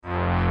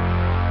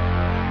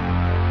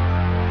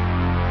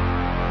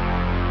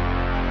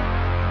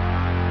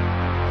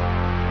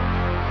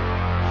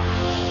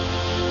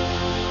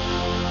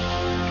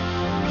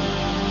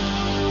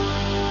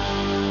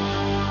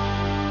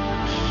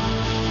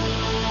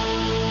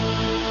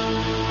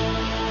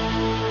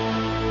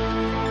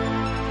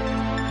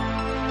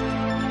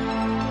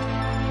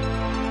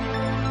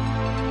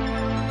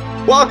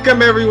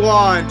Welcome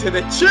everyone to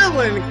the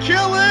Chillin'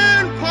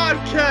 Killin'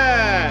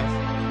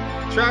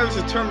 Podcast. Travis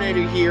the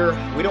Terminator here.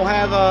 We don't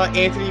have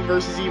Anthony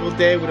versus Evil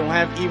Dead. We don't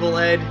have Evil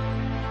Ed.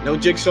 No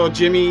Jigsaw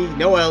Jimmy.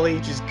 No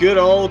Ellie. Just good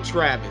old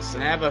Travis.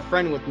 And I have a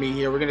friend with me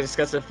here. We're gonna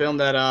discuss a film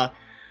that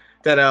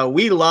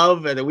we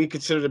love and that we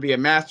consider to be a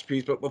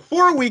masterpiece. But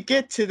before we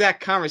get to that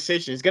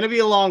conversation, it's gonna be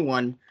a long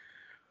one.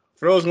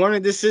 For those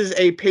wondering, this is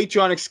a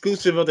Patreon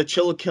exclusive of the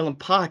Chillin' Killin'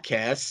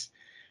 Podcast.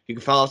 You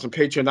can follow us on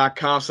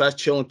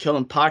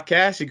patreon.com/chillandkillin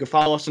podcast. You can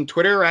follow us on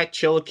Twitter at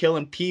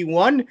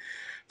chillandkillinp1.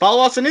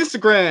 Follow us on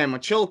Instagram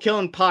on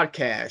chillandkillin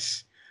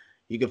podcast.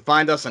 You can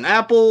find us on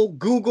Apple,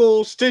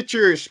 Google,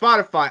 Stitcher,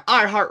 Spotify,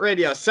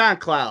 iHeartRadio,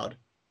 SoundCloud,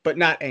 but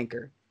not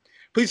Anchor.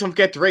 Please don't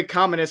forget to rate,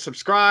 comment, and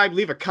subscribe.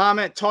 Leave a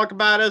comment, talk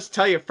about us,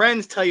 tell your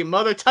friends, tell your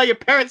mother, tell your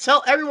parents,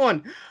 tell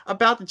everyone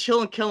about the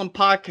Chillin' Killin'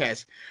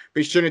 Podcast.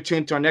 Be sure to tune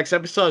into our next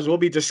episode as we'll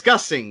be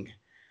discussing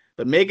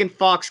the Megan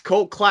Fox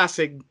cult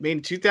classic made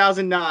in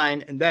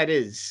 2009, and that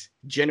is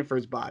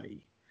Jennifer's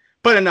Body.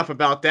 But enough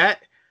about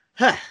that.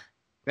 Now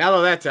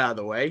that that's out of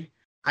the way,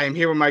 I am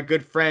here with my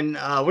good friend,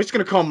 we're just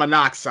going to call him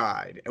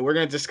Monoxide, and we're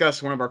going to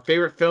discuss one of our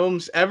favorite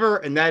films ever,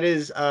 and that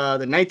is the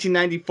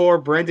 1994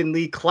 Brandon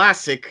Lee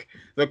classic,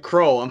 The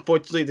Crow.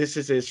 Unfortunately, this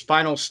is his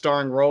final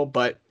starring role,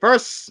 but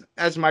first,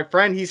 as my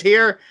friend, he's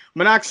here.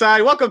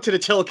 Monoxide, welcome to the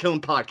Chillin'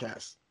 Killin'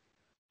 Podcast.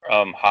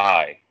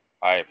 Hi,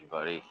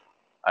 everybody.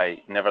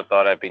 I never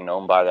thought I'd be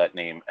known by that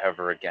name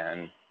ever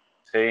again,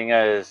 seeing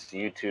as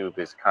YouTube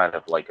is kind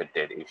of like a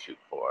dead issue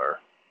for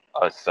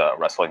us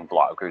wrestling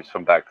bloggers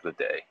from back in the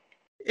day.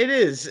 It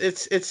is.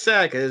 It's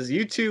sad because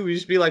YouTube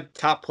used to be like the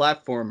top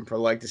platform for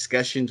like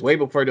discussions way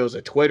before there was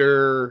a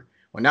Twitter.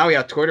 Well, now we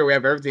have Twitter. We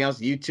have everything else.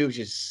 YouTube's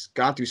just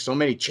gone through so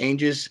many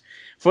changes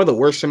for the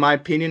worst, in my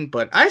opinion.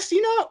 But I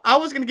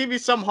was going to give you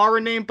some horror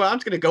name, but I'm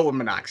just going to go with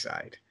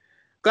Monoxide.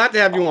 Glad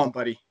to have you on,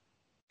 buddy.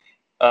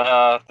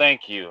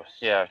 Thank you.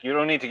 Yeah, you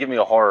don't need to give me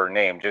a horror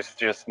name.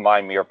 Just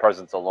my mere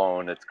presence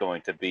alone, it's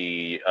going to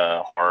be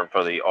horror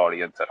for the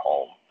audience at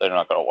home. They're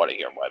not going to want to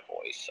hear my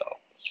voice,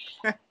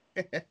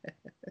 so.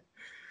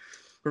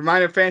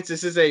 Reminder, fans,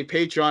 this is a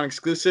Patreon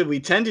exclusive. We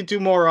tend to do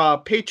more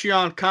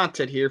Patreon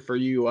content here for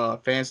you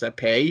fans that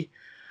pay.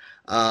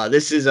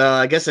 This is,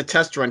 I guess, a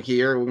test run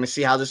here. We're going to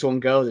see how this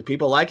one goes. If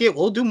people like it,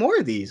 we'll do more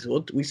of these.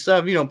 We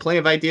still have, plenty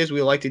of ideas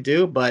we like to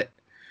do, but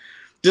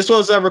this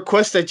was a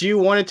request that you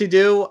wanted to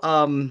do,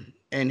 and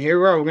here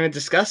we are. We're going to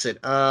discuss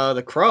it.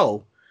 The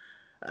Crow.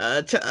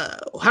 How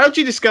did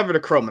you discover The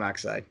Crow,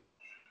 Monoxide?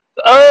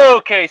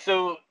 Okay,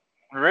 so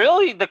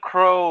really, The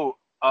Crow,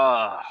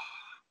 how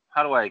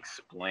do I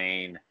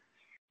explain?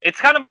 It's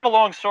kind of a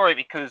long story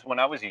because when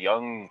I was a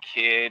young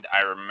kid,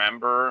 I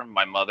remember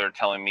my mother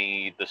telling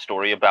me the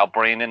story about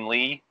Brandon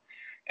Lee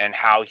and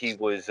how he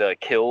was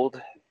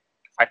killed.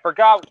 I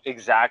forgot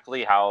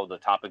exactly how the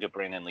topic of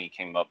Brandon Lee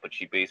came up, but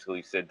she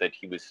basically said that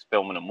he was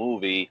filming a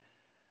movie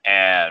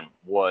and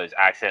was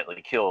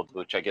accidentally killed,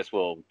 which I guess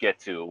we'll get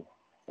to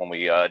when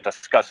we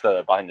discuss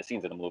the behind the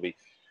scenes of the movie.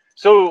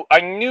 So I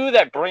knew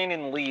that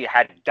Brandon Lee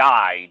had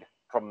died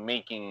from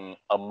making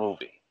a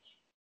movie.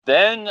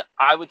 Then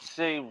I would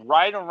say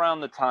right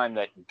around the time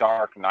that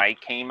Dark Knight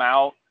came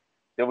out,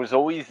 there was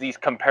always these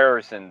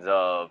comparisons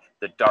of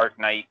the Dark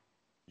Knight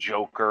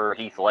Joker,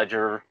 Heath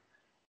Ledger,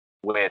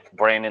 with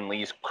Brandon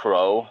Lee's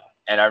Crow,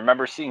 and I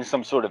remember seeing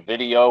some sort of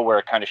video where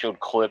it kind of showed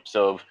clips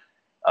of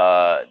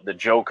the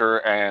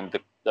Joker and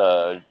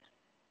the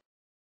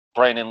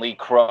Brandon Lee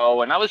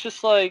Crow, and I was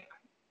just like,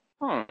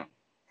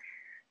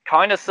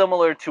 kind of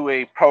similar to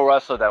a pro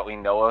wrestler that we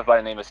know of by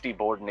the name of Steve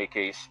Borden,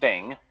 aka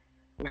Sting.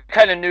 We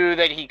kind of knew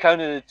that he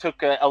kind of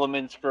took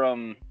elements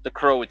from the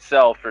Crow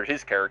itself for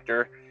his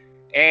character,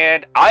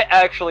 and I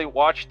actually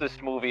watched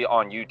this movie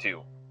on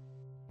YouTube,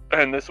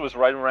 and this was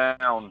right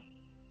around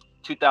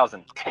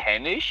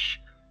 2010-ish.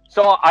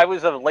 So I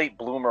was a late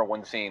bloomer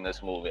when seeing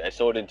this movie. I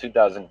saw it in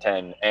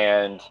 2010,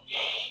 and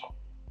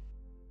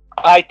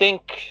I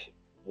think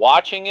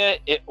watching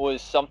it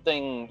was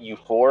something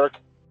euphoric.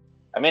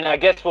 I mean, I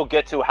guess we'll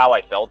get to how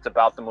I felt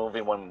about the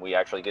movie when we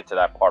actually get to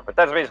that part, but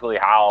that's basically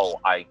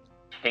how I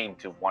came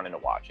to wanting to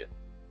watch it.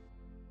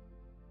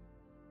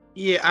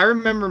 Yeah, I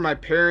remember my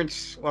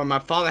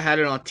father had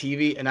it on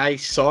TV, and I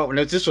saw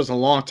it this was a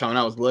long time when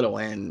I was little,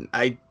 and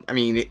I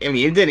mean, it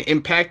didn't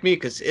impact me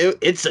because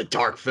it's a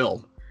dark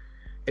film.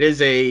 It is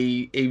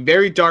a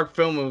very dark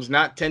film. It was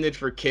not intended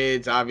for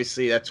kids,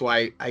 obviously. That's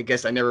why I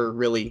guess I never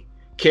really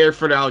cared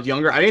for it when I was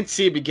younger. I didn't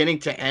see it beginning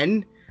to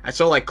end. I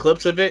saw like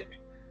clips of it,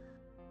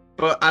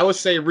 but I would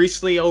say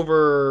recently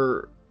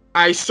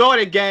I saw it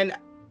again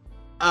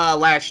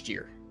last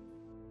year,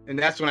 and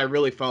that's when I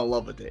really fell in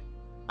love with it.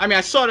 I mean,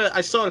 I saw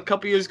it a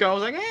couple years ago. I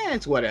was like,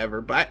 it's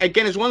whatever. But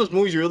again, it's one of those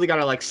movies you really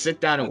gotta like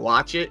sit down and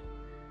watch it.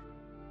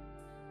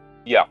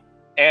 Yeah,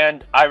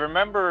 and I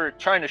remember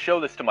trying to show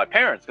this to my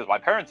parents because my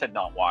parents had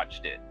not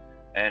watched it,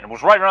 and it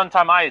was right around the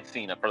time I had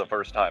seen it for the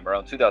first time,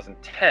 around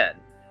 2010.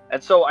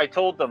 And so I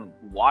told them,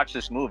 watch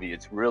this movie.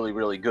 It's really,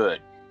 really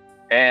good.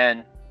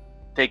 And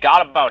they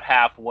got about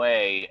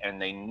halfway,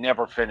 and they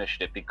never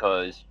finished it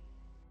because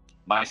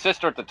My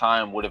sister at the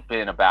time would have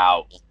been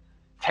about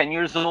 10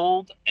 years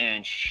old,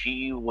 and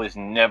she was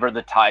never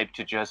the type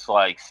to just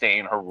like stay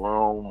in her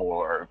room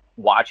or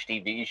watch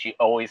TV. She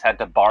always had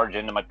to barge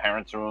into my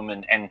parents' room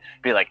and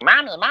be like,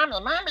 Mommy, Mommy,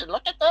 Mommy,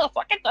 look at this,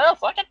 look at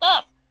this, look at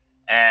this.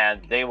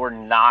 And they were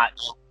not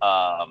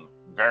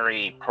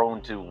very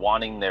prone to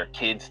wanting their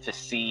kids to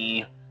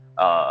see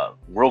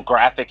real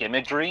graphic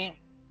imagery.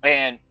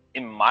 And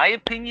in my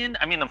opinion,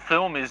 I mean, the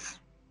film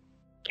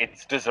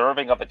it's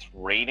deserving of its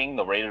rating,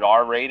 the rated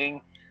R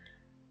rating,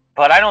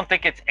 but I don't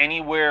think it's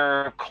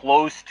anywhere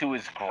close to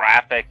as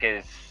graphic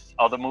as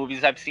other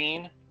movies I've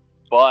seen.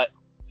 But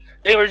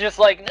they were just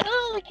like,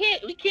 no,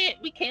 we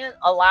can't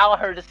allow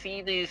her to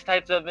see these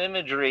types of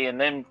imagery.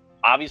 And then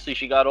obviously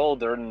she got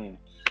older, and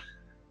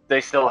they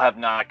still have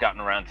not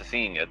gotten around to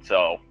seeing it.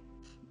 So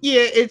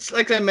Yeah, it's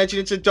like I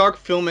mentioned, it's a dark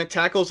film. It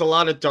tackles a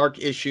lot of dark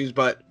issues,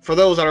 but for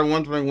those that are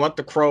wondering what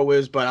The Crow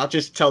is, but I'll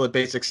just tell the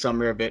basic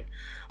summary of it.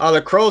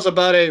 The Crow's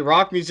about a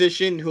rock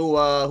musician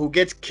who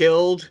gets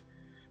killed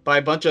by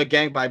a bunch of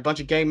gang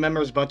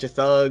members, a bunch of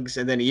thugs,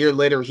 and then a year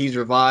later he's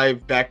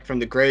revived back from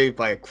the grave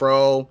by a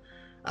crow.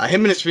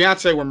 Him and his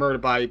fiance were murdered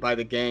by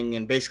the gang,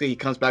 and basically he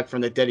comes back from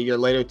the dead a year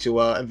later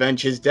to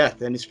avenge his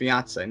death and his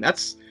fiance, and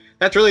that's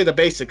really the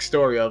basic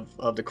story of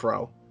The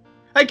Crow.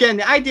 Again,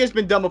 the idea's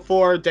been done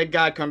before. Dead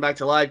guy coming back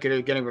to life,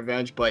 getting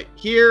revenge. But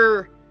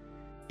here,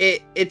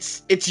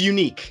 it's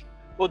unique.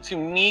 Well, it's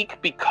unique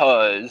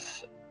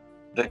because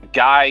the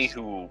guy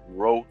who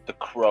wrote The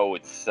Crow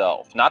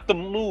itself, not the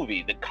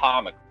movie, the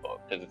comic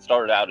book, because it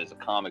started out as a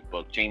comic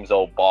book, James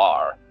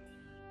O'Barr.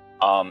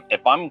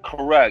 If I'm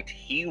correct,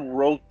 he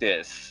wrote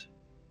this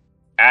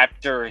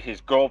after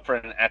his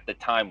girlfriend at the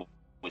time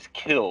was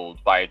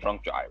killed by a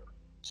drunk driver.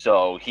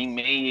 So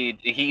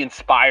he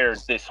inspired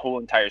this whole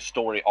entire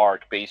story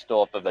arc based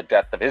off of the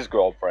death of his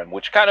girlfriend,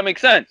 which kind of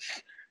makes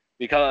sense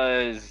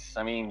because,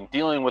 I mean,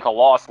 dealing with a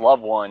lost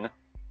loved one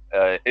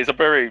is a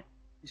very,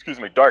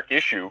 dark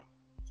issue.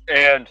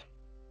 And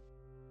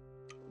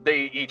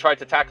he tried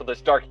to tackle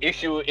this dark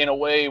issue in a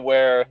way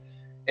where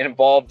it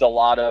involved a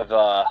lot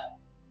of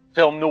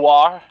film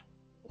noir,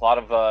 a lot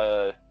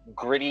of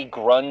gritty,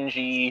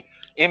 grungy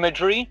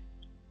imagery,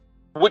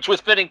 which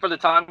was fitting for the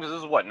time because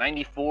this is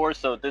 94,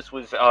 so this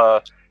was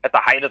at the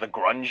height of the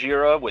grunge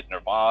era with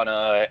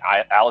Nirvana,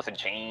 Alice in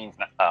Chains,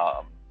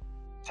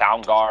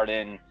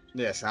 Soundgarden,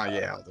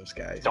 all those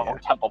guys, Stone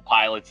Temple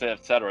Pilots,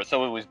 etc.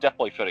 So it was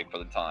definitely fitting for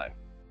the time.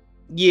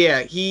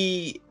 Yeah,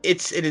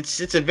 it's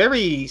a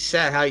very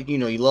sad how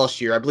he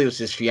lost I believe it was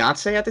his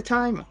fiance at the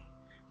time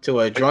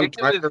to a drunk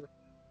driver.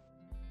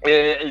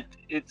 It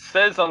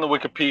says on the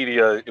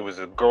Wikipedia it was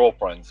a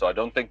girlfriend, so I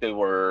don't think they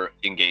were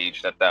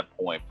engaged at that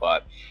point,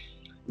 but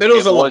it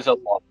was a lot of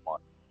fun.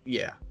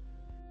 Yeah.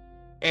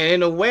 And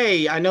in a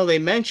way, I know they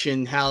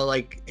mentioned how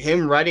like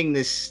him writing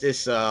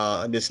this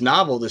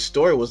novel, this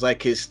story was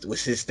like his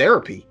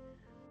therapy.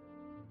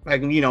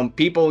 Like,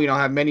 people,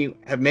 have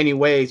many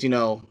ways,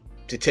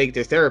 to take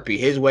their therapy.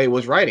 His way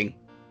was writing.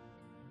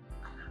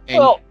 And,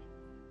 well,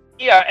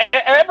 yeah,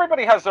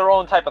 everybody has their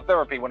own type of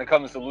therapy when it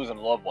comes to losing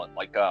a loved one.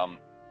 Like,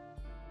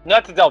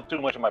 not to delve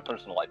too much in my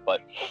personal life, but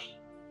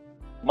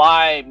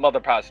my mother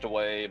passed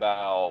away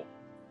about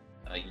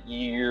a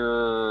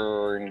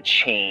year and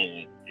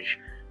change.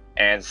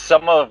 And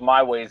some of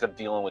my ways of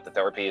dealing with the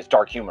therapy is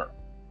dark humor.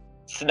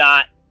 It's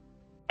not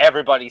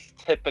everybody's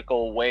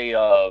typical way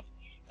of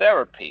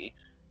therapy,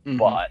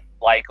 but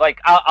like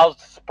I'll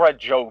spread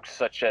jokes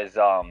such as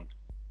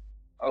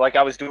like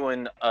I was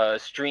doing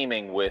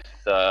streaming with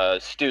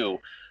Stu,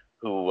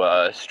 who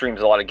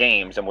streams a lot of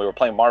games, and we were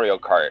playing Mario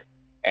Kart,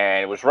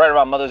 and it was right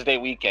around Mother's Day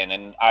weekend,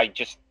 and I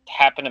just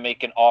happened to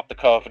make an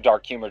off-the-cuff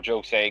dark humor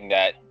joke saying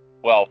that,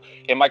 well,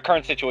 in my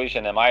current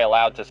situation, am I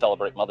allowed to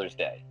celebrate Mother's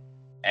Day?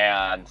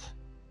 And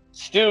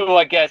Stu,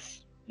 I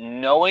guess,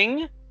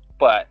 knowing,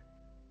 but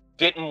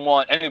didn't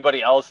want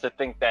anybody else to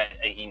think that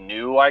he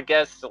knew, I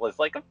guess, was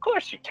like, of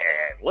course you can.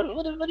 What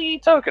are you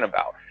talking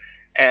about?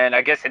 And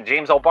I guess in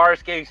James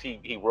O'Barr's case,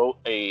 he wrote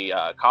a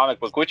comic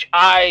book, which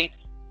I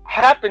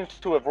happened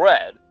to have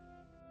read.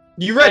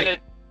 You read it?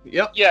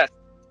 Yep. Yes.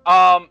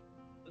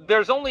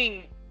 There's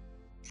only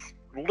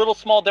little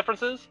small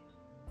differences.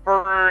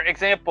 For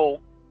example,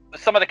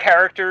 some of the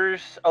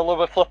characters a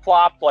little bit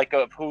flip-flopped, like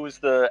of who's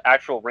the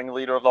actual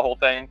ringleader of the whole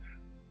thing,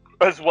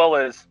 as well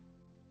as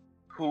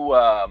who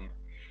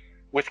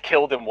was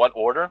killed in what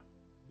order.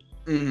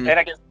 And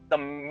I guess the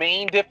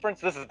main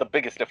difference, this is the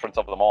biggest difference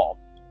of them all,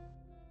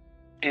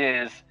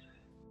 is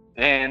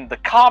in the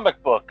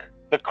comic book,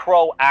 the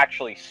Crow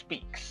actually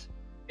speaks.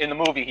 In the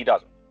movie, he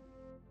doesn't.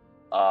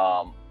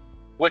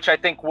 Which I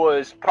think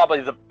was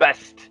probably the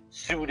best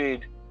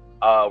suited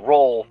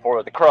role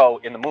for the Crow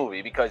in the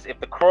movie, because if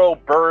the Crow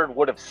bird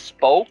would have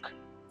spoke,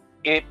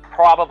 it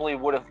probably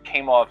would have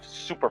came off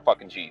super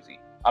fucking cheesy.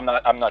 I'm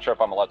not sure if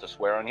I'm allowed to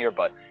swear on here,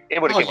 but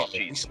it would have came off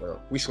cheesy.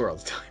 We swear all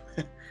the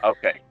time.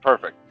 Okay,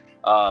 perfect.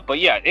 But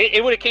yeah,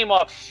 it would have came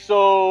off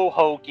so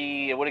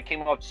hokey. It would have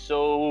came off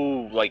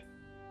so like,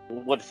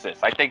 what is this?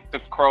 I think the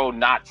Crow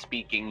not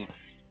speaking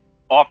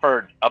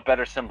offered a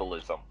better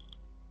symbolism.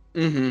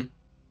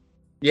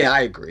 Yeah,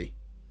 I agree.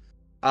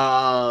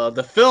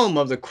 The film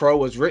of The Crow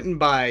was written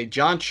by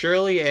John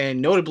Shirley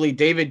and notably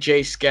David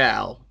J.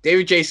 Scal.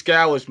 David J.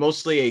 Scal was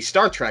mostly a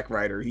Star Trek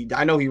writer.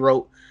 I know he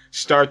wrote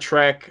Star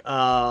Trek,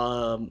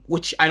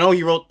 which I know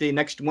he wrote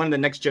one of the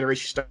Next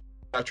Generation Star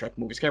Trek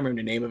movies. Can't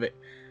remember the name of it.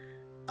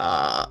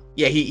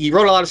 Yeah, he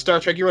wrote a lot of Star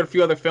Trek. He wrote a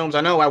few other films.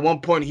 I know at one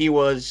point he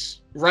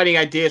was writing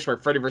ideas for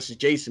a Freddy vs.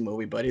 Jason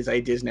movie, but his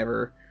ideas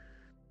never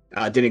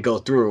didn't go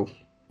through.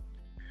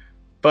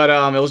 But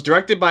it was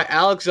directed by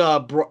Alex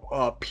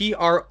Proyas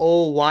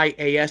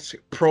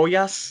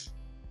Proyas.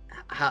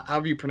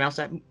 However you pronounce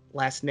that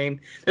last name.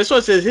 This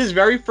was his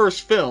very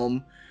first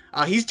film.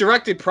 He's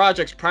directed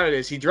projects prior to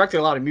this. He directed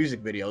a lot of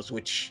music videos,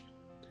 which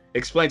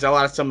explains a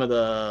lot of some of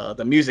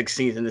the music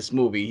scenes in this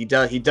movie. He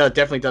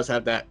definitely does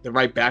have the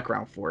right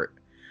background for it.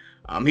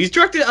 He's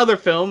directed other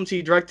films.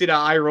 He directed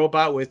I,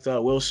 Robot with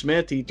Will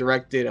Smith. He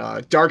directed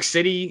Dark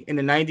City in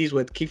the 90s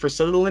with Kiefer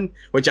Sutherland,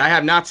 which I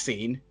have not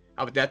seen.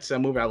 But that's a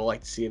movie I would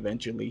like to see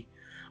eventually.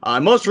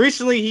 Most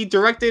recently, he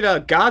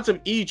directed Gods of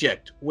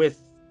Egypt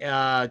with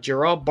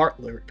Gerald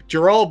Butler.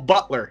 Gerald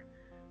Butler.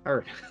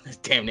 Or his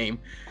damn name.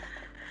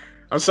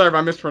 I'm sorry if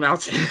I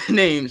mispronounced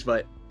names,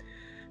 but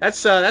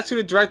that's who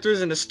the director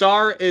is. And the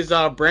star is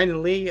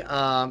Brandon Lee.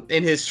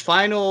 In his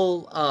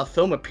final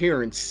film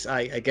appearance,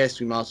 I guess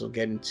we might as well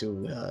get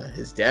into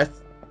his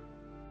death.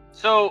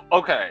 So,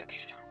 okay.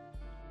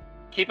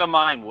 Keep in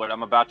mind what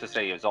I'm about to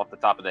say is off the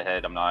top of the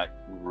head. I'm not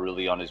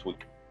really on his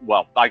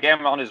well, I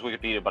am on his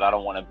Wikipedia, but I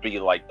don't want to be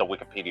like the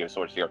Wikipedia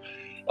source here.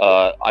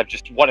 I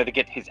just wanted to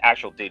get his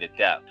actual date of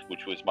death,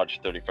 which was March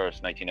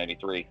 31st,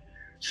 1993.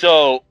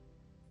 So,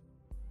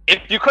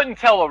 if you couldn't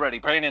tell already,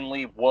 Brandon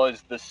Lee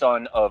was the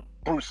son of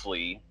Bruce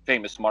Lee,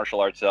 famous martial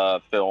arts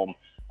film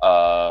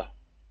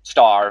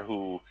star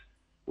who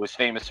was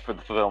famous for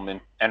the film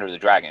Enter the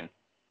Dragon.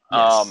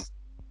 Yes.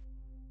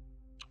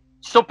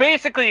 So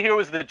basically, here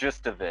was the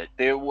gist of it.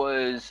 There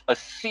was a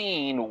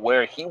scene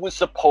where he was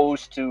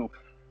supposed to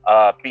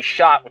be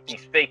shot with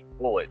these fake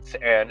bullets.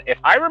 And if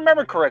I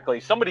remember correctly,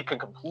 somebody can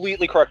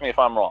completely correct me if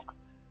I'm wrong.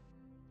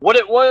 What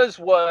it was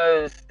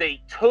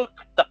they took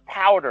the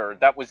powder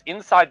that was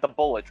inside the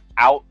bullets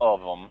out of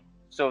them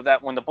so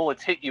that when the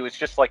bullets hit you, it's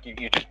just like you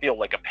just feel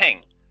like a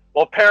ping.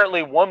 Well,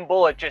 apparently one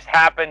bullet just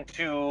happened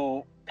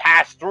to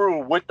pass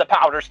through with the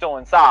powder still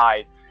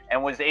inside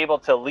and was able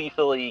to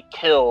lethally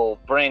kill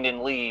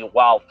Brandon Lee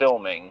while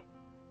filming.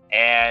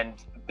 And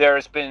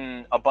there's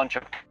been a bunch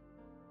of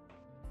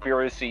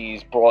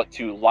conspiracies brought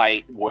to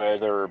light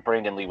whether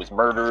Brandon Lee was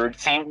murdered,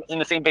 in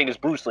the same vein as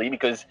Bruce Lee,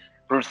 because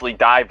Bruce Lee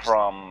died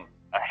from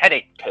a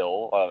headache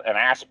pill, an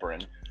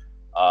aspirin,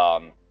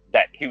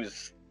 that he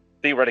was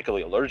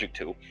theoretically allergic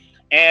to.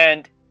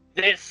 And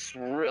this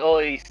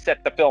really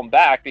set the film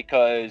back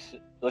because,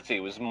 let's see, it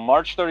was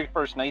March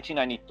 31st,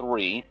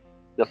 1993.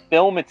 The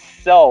film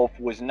itself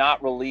was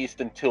not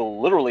released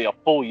until literally a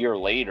full year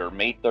later,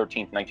 May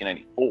 13th,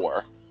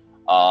 1994.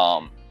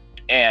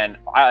 And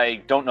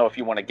I don't know if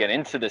you want to get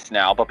into this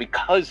now, but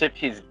because of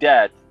his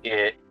death,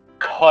 it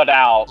cut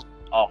out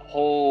a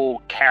whole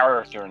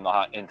character in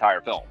the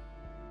entire film.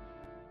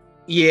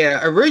 Yeah,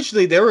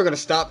 originally they were going to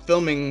stop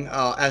filming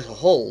as a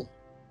whole,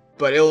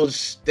 but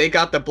they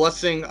got the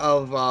blessing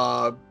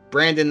of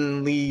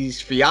Brandon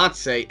Lee's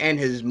fiance and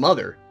his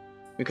mother,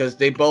 because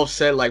they both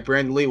said like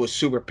Brandon Lee was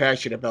super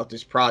passionate about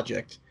this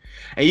project.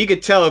 And you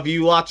could tell if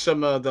you watch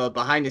some of the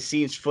behind the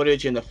scenes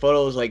footage and the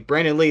photos, like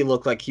Brandon Lee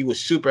looked like he was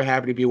super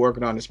happy to be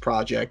working on this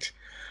project.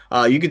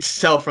 You could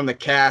tell from the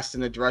cast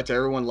and the director,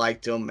 everyone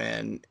liked him,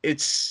 and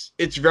it's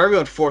very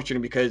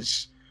unfortunate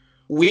because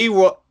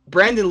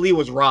Brandon Lee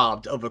was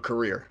robbed of a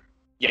career.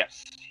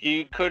 Yes,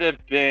 he could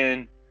have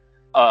been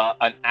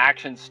an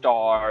action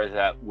star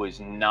that was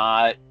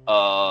not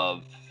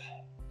of,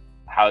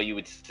 how you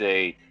would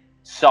say,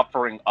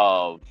 suffering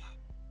of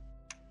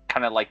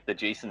kind of like the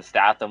Jason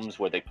Statham's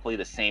where they play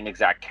the same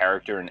exact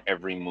character in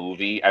every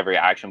movie, every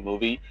action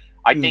movie.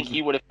 I think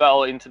he would have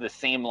fell into the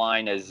same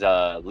line as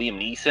Liam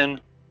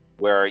Neeson,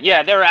 where,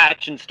 yeah, they're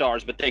action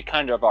stars, but they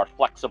kind of are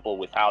flexible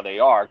with how they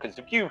are. Because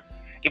if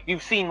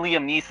you've seen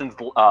Liam Neeson's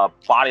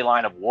body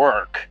line of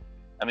work,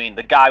 I mean,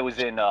 the guy was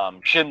in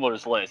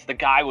Schindler's List. The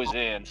guy was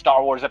in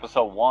Star Wars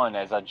Episode 1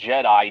 as a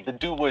Jedi. The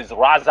dude was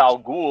Ra's al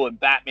Ghul in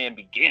Batman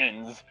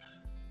Begins.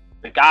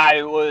 The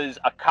guy was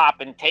a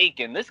cop in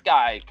Taken. This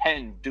guy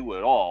can do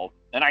it all.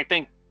 And I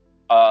think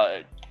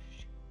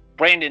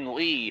Brandon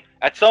Lee,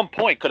 at some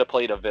point, could have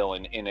played a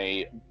villain in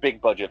a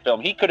big-budget film.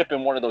 He could have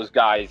been one of those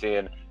guys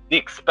in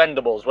The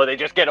Expendables, where they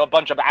just get a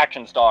bunch of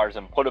action stars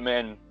and put them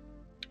in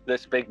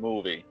this big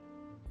movie.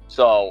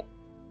 So,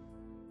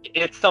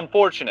 it's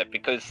unfortunate,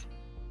 because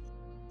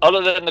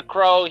other than The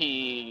Crow,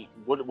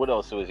 what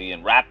else was he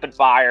in? Rapid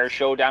Fire,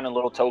 Showdown in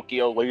Little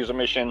Tokyo, Laser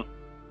Mission,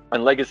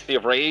 and Legacy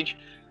of Rage.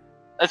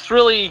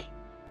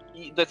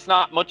 That's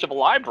not much of a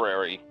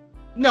library.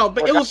 No,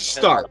 but it was a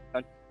start.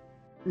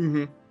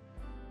 Mm-hmm.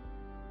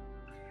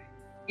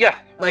 Yeah,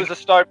 it was a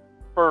start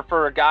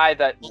for a guy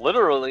that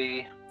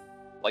literally,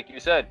 like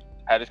you said,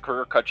 had his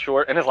career cut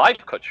short and his life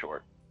cut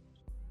short.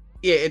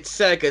 Yeah, it's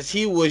sad because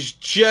he was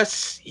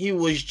just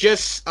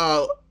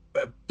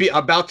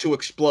about to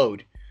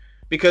explode.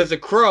 Because the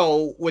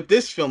Crow with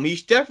this film, he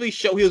definitely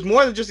showed he was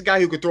more than just a guy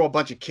who could throw a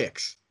bunch of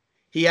kicks.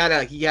 He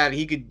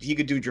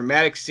could do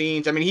dramatic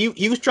scenes. I mean,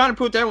 he was trying to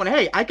prove to everyone,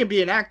 hey, I can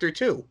be an actor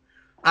too.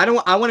 I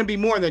want to be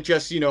more than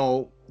just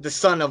the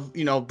son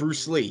of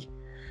Bruce Lee.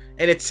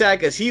 And it's sad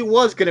because he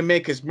was gonna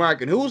make his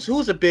mark. And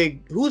who's a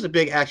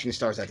big action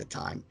stars at the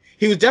time?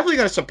 He was definitely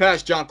gonna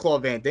surpass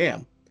Jean-Claude Van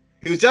Damme.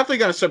 He was definitely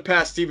gonna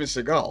surpass Steven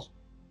Seagal.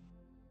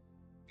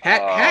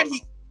 Had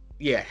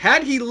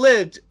he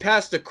lived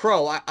past the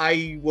Crow,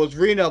 I was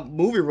reading up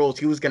movie roles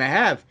he was gonna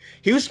have.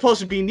 He was supposed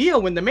to be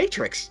Neo in The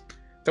Matrix.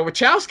 The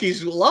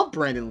Wachowskis love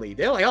Brandon Lee.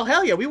 They're like, oh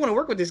hell yeah, we want to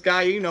work with this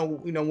guy.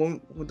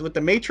 With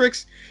The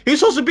Matrix, he was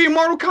supposed to be in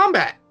Mortal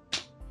Kombat.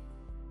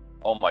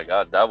 Oh my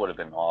god, that would have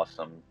been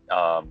awesome.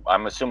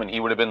 I'm assuming he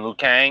would have been Liu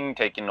Kang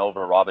taking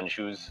over Robin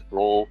Shu's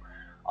role.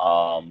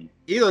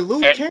 Either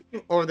Liu Kang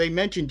or they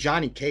mentioned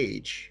Johnny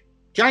Cage.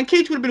 Johnny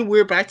Cage would have been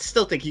weird, but I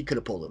still think he could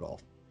have pulled it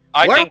off.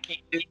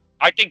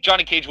 I think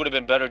Johnny Cage would have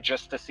been better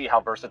just to see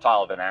how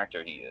versatile of an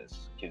actor he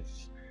is.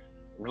 Because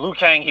Liu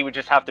Kang, he would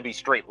just have to be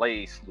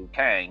straight-laced Liu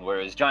Kang,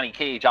 whereas Johnny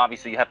Cage,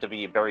 obviously, you have to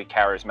be a very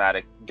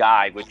charismatic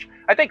guy, which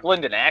I think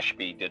Lyndon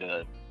Ashby did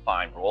a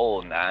fine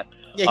role in that.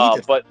 Yeah, he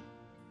did.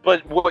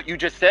 But what you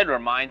just said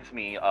reminds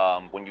me,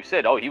 when you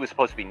said, oh, he was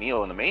supposed to be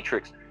Neo in The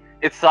Matrix,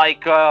 it's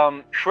like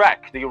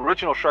Shrek. The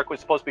original Shrek was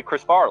supposed to be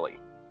Chris Farley.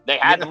 They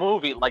had the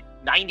movie like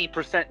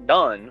 90%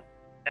 done,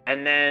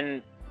 and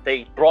then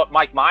they brought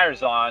Mike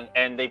Myers on,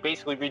 and they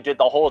basically redid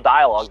the whole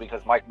dialogue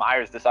because Mike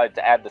Myers decided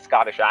to add the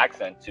Scottish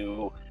accent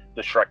to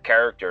the Shrek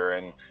character.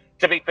 And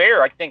to be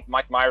fair, I think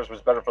Mike Myers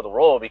was better for the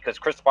role because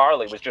Chris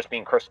Farley was just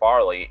being Chris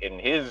Farley in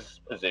his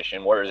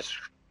position, whereas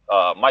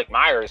Mike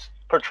Myers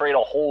portrayed a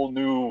whole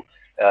new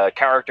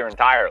character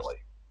entirely.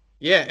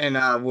 Yeah,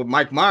 and with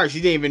Mike Myers,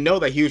 he didn't even know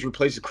that he was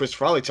replacing Chris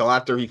Farley till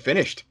after he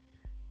finished.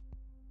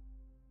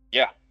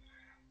 Yeah,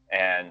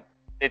 and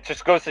it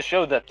just goes to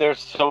show that there's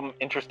some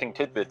interesting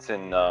tidbits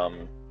in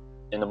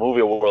the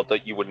movie world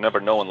that you would never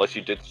know unless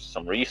you did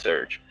some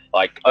research.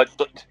 Like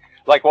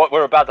what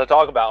we're about to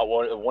talk about,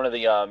 one of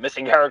the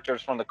missing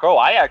characters from The Crow,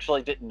 I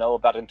actually didn't know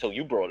about until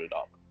you brought it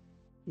up.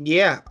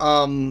 Yeah,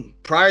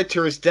 prior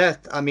to his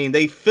death, I mean,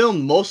 they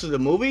filmed most of the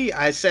movie.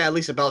 I'd say at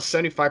least about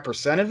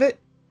 75% of it.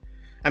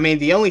 I mean,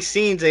 the only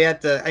scenes they had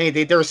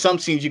to, there were some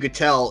scenes you could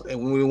tell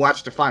when we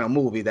watched the final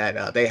movie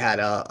that they had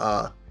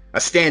a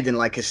stand-in,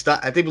 like his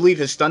stunt. I believe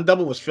his stunt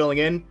double was filling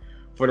in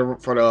for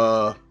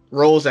the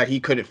roles that he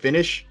couldn't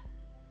finish.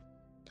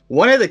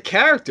 One of the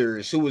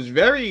characters who was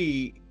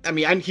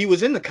he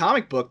was in the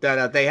comic book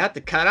that they had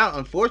to cut out,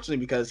 unfortunately,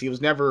 because he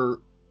was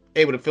never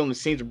able to film the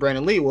scenes with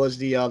Brandon Lee, was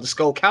the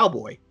Skull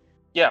Cowboy.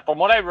 Yeah, from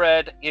what I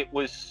read, it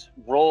was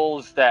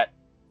roles that,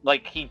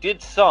 like, he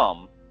did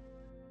some,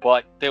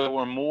 but there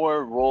were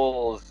more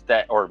roles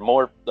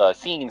more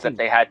scenes that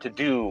they had to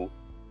do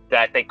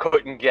that they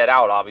couldn't get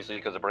out, obviously,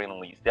 because of Brandon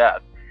Lee's death.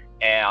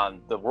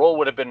 And the role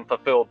would have been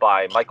fulfilled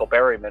by Michael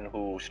Berryman,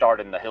 who starred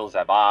in The Hills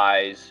Have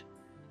Eyes,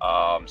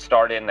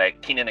 starred in the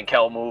Kenan and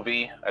Kel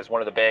movie as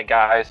one of the bad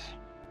guys.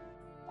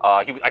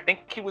 I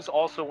think he was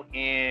also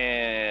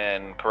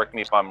in, correct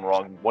me if I'm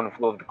wrong, One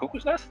Flew Over the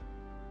Cuckoo's Nest?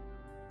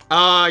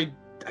 I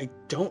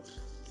don't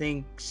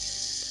think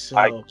so.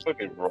 I could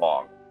be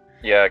wrong.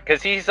 Yeah,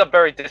 because he's a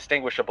very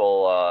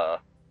distinguishable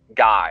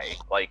guy.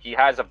 Like, he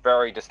has a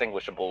very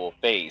distinguishable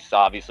face,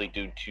 obviously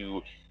due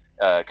to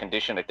a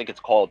condition. I think it's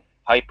called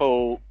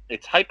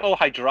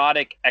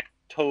hypohidrotic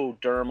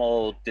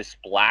ectodermal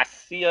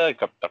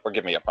dysplasia.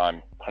 Forgive me if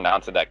I'm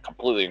pronouncing that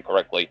completely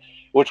incorrectly,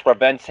 which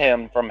prevents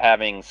him from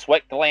having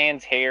sweat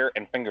glands, hair,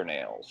 and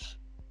fingernails.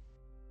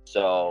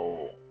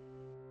 So,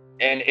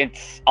 and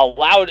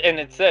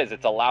it says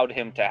it's allowed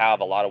him to have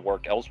a lot of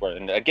work elsewhere.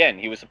 And again,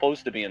 he was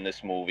supposed to be in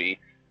this movie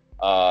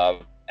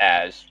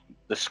as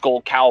the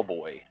Skull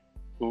Cowboy,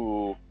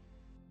 who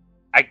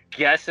I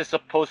guess is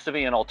supposed to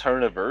be an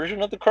alternative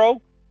version of the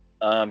Crow,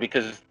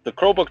 because the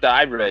Crow book that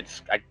I read,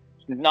 I'm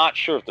not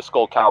sure if the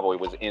Skull Cowboy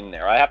was in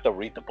there. I have to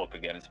read the book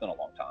again. It's been a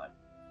long time.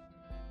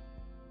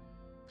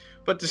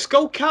 But the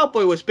Skull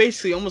Cowboy was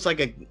basically almost like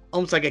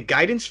a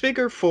guidance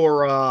figure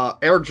for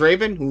Eric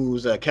Draven,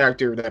 who's a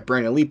character that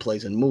Brandon Lee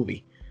plays in the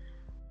movie.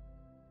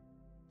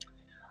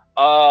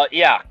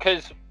 Yeah,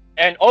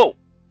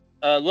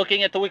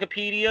 looking at the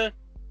Wikipedia,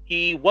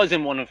 he was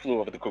in One Who Flew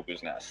Over the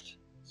Cuckoo's Nest.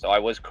 So I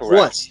was correct.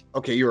 Was?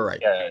 Okay, you were right.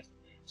 Yeah.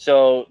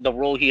 So the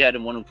role he had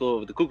in One Who Flew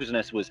Over the Cuckoo's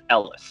Nest was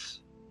Ellis.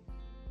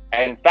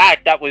 And in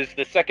fact, that was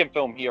the second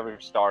film he ever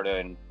starred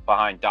in,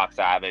 behind Doc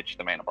Savage,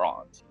 The Man of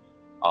Bronze.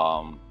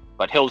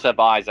 But Hills Have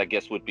Eyes, I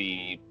guess, would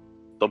be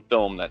the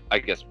film that, I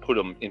guess, put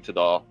him into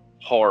the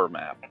horror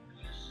map.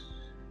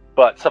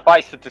 But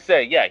suffice it to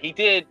say, yeah, he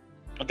did.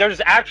 There's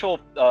actual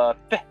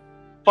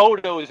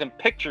photos and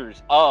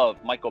pictures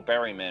of Michael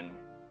Berryman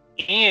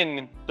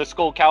in the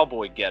Skull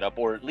Cowboy getup,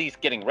 or at least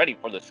getting ready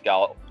for the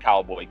Skull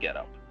Cowboy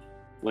getup,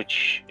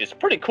 which is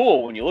pretty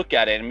cool when you look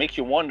at it, and makes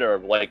you wonder,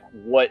 like,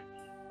 what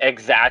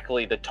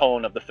exactly the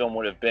tone of the film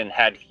would have been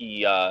had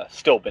he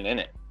still been in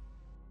it.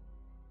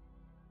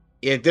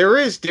 Yeah, there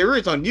is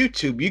on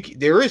YouTube.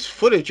 There is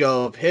footage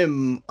of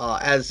him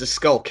as the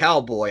Skull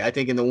Cowboy. I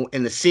think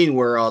in the scene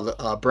where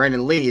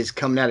Brandon Lee is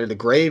coming out of the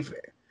grave,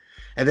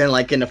 and then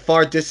like in the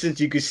far distance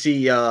you could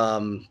see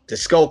the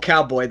Skull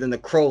Cowboy, then the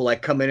Crow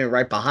like coming in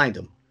right behind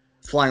him,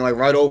 flying like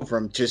right over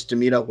him just to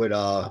meet up with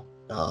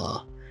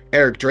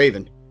Eric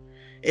Draven.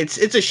 It's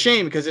a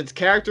shame because it's a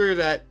character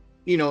that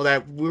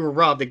that we were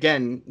robbed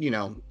again.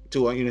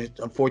 To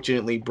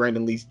unfortunately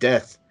Brandon Lee's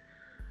death.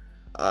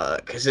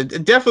 Because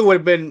it definitely would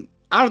have been.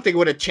 I don't think it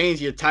would have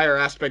changed the entire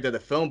aspect of the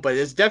film, but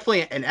it's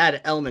definitely an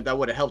added element that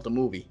would have helped the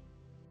movie.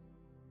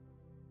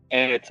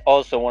 And it's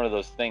also one of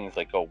those things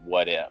like a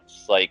what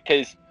ifs, like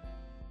because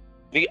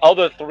the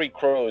other three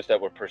crows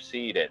that were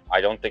preceded, I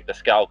don't think the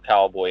Scout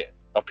Cowboy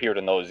appeared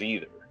in those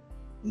either.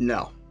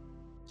 No.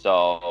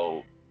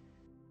 So,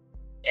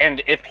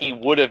 and if he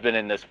would have been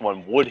in this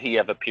one, would he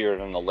have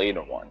appeared in the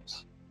later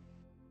ones?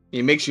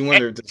 It makes you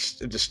wonder if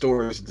the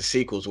stories of the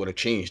sequels would have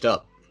changed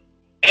up.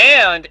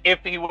 And if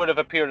he would have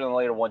appeared in the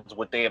later ones,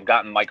 would they have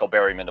gotten Michael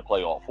Berryman to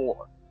play all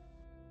four?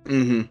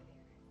 Mm-hmm.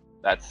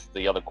 That's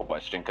the other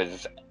question,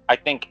 because I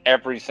think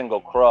every single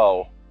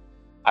crow,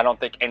 I don't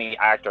think any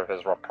actor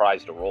has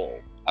reprised a role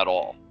at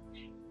all.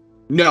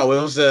 No,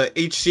 it was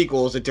each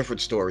sequel is a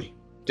different story.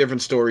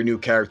 Different story, new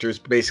characters,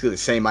 basically the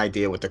same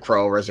idea with the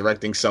Crow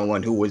resurrecting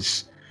someone who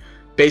was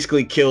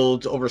basically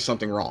killed over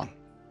something wrong.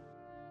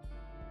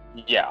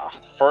 Yeah,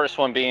 the first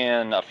one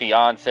being a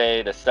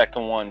fiance, the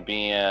second one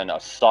being a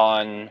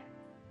son,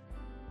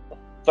 the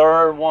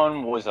third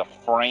one was a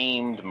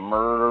framed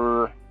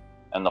murder,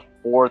 and the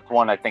fourth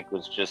one I think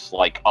was just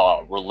like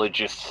a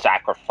religious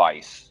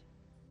sacrifice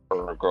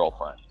for her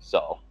girlfriend.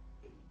 So,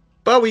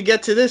 but we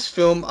get to this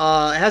film.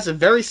 It has a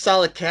very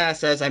solid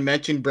cast, as I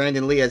mentioned.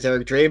 Brandon Lee as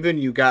Eric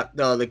Draven. You got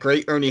the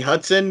great Ernie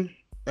Hudson,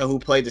 who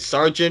played the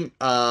sergeant.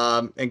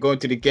 And going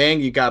to the gang,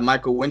 you got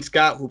Michael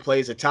Winscott, who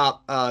plays the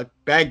top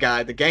bad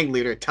guy, the gang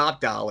leader, Top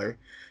Dollar.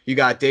 You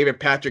got David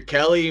Patrick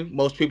Kelly.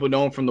 Most people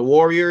know him from the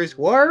Warriors.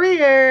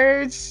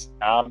 Warriors!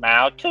 I'm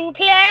out to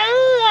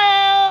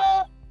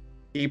play!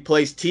 He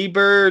plays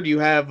T-Bird. You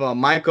have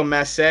Michael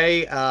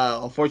Massey.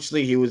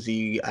 Unfortunately, he was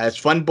as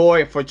Fun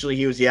Boy. Unfortunately,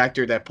 he was the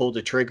actor that pulled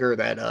the trigger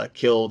that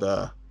killed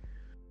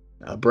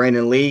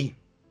Brandon Lee.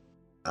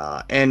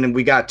 And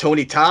we got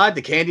Tony Todd,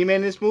 the Candyman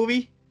in this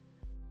movie.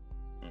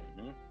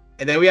 Mm-hmm.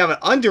 And then we have an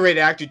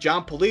underrated actor,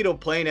 John Polito,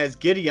 playing as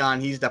Gideon.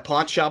 He's the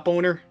pawn shop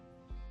owner.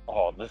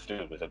 Oh, this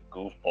dude was a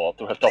goofball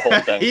throughout the whole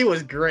thing. He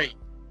was great.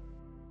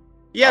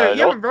 Yeah,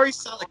 you have a very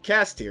solid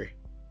cast here.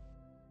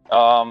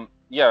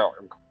 Yeah,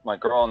 my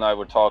girl and I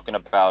were talking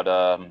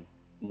about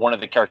one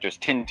of the characters,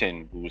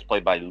 Tintin, who was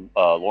played by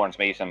Lawrence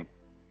Mason.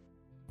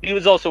 He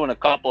was also in a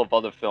couple of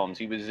other films.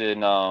 He was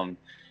in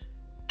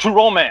True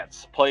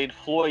Romance, played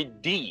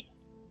Floyd D.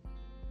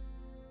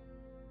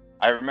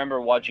 I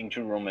remember watching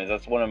True Romance.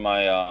 That's one of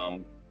my,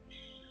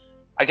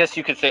 I guess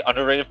you could say,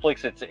 underrated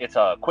flicks. It's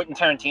a Quentin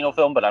Tarantino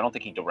film, but I don't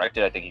think he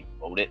directed. I think he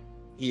wrote it.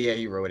 Yeah,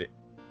 he wrote it.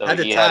 So at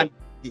the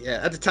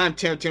time,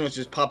 Tarantino was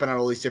just popping out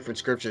all these different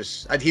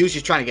scriptures. He was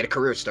just trying to get a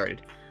career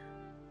started.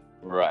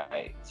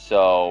 Right.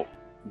 So,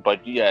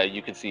 but yeah,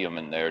 you could see him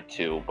in there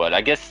too. But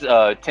I guess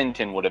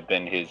Tintin would have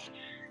been his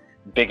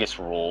biggest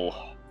role.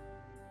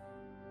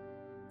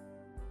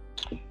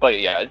 But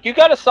yeah, you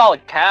got a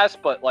solid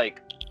cast, but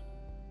like,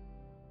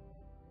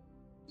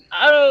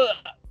 I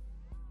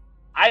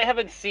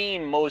haven't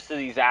seen most of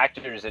these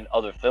actors in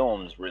other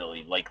films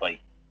really.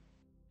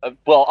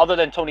 Well, other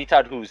than Tony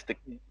Todd, who's the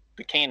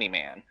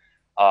Candyman,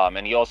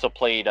 and he also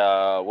played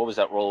what was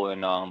that role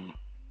in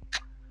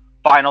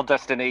Final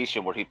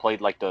Destination, where he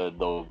played like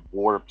the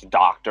warped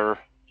doctor.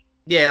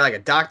 Yeah, like a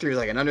doctor,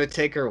 like an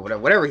undertaker,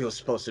 whatever he was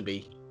supposed to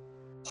be.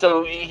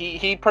 So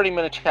he pretty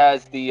much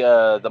has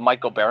the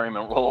Michael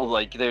Berryman role.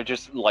 Like they're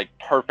just like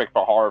perfect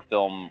for horror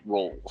film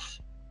roles.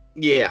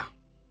 Yeah,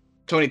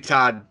 Tony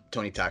Todd,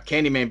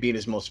 Candyman being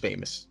his most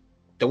famous,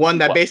 the one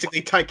that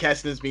basically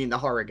typecasted as being the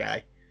horror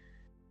guy.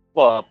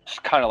 Well, it's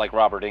kind of like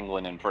Robert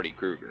Englund and Freddy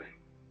Krueger.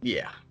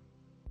 Yeah.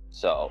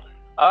 So.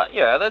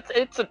 Yeah,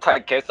 it's a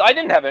tight cast. I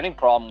didn't have any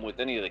problem with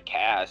any of the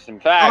cast. In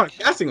fact,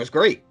 the casting was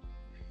great.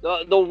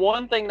 The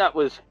one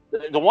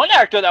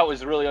actor that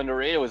was really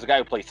underrated was the guy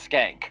who played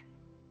Skank.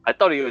 I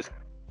thought he was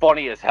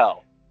funny as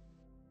hell.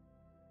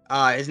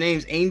 His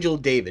name's Angel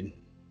David.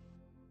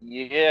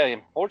 Yeah,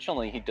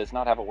 unfortunately, he does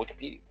not have a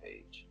Wikipedia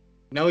page.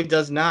 No, he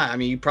does not. I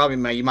mean, you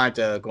might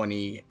have to go on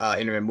the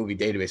Internet Movie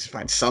Database to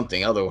find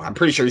something. Although I'm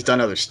pretty sure he's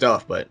done other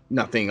stuff, but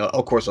nothing,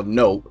 of course, of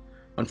note.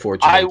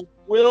 Unfortunately, I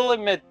will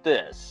admit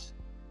this.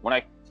 When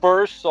I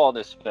first saw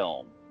this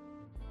film,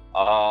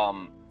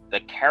 the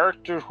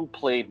character who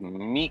played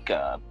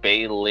Mika,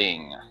 Bei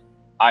Ling,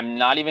 I'm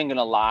not even going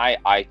to lie,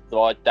 I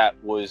thought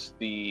that was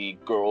the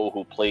girl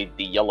who played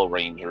the Yellow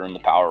Ranger in the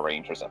Power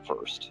Rangers at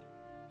first.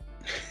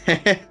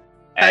 I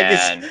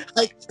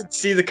can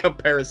see the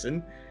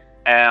comparison.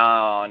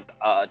 And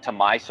to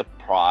my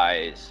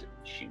surprise,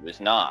 she was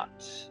not.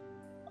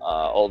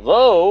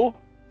 Although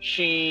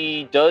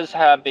she does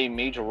have a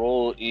major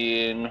role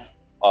in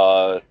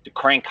the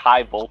Crank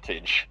High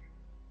Voltage.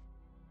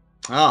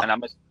 Oh. And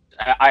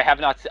I have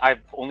not.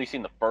 I've only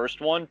seen the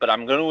first one, but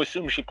I'm going to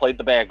assume she played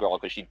the bad girl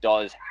because she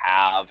does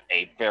have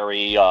a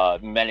very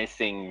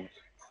menacing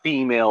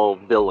female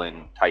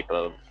villain type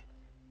of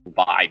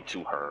vibe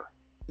to her.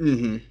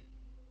 Mm-hmm.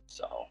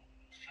 So,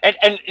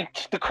 and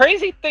the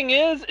crazy thing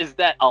is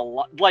that a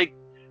lot, like,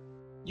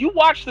 you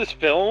watch this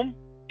film,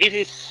 it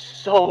is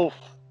so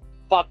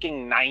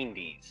fucking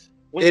 90s.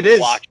 It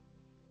is.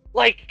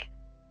 Like,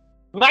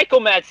 Michael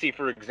Madsen,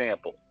 for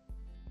example,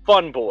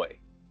 Fun Boy.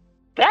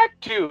 That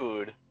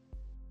dude,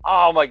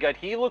 oh my god,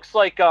 he looks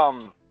like,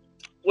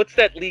 what's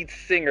that lead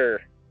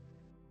singer,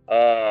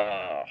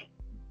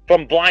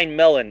 from Blind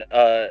Melon,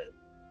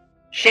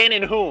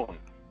 Shannon Hoon.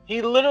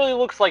 He literally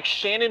looks like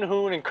Shannon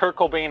Hoon and Kurt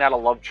Cobain had a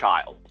love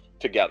child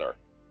together.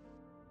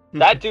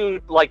 That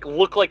dude, like,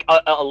 looked like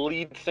a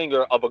lead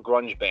singer of a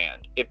grunge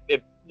band.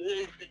 If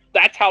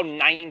that's how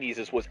 90s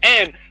this was.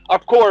 And,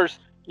 of course,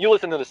 you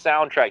listen to the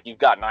soundtrack, you've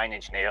got Nine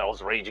Inch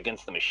Nails, Rage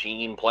Against the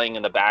Machine playing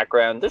in the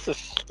background. This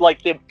is, like,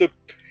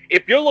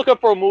 if you're looking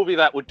for a movie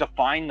that would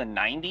define the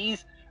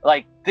 90s,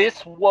 like,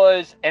 this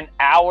was an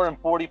hour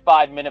and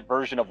 45-minute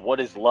version of What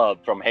Is Love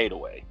from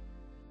Hateaway.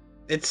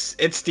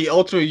 It's the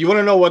ultimate. You want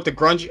to know what the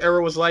grunge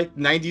era was like?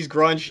 90s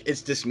grunge?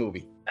 It's this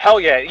movie. Hell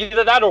yeah.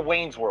 Either that or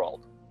Wayne's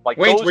World. Like,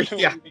 those two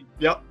movies,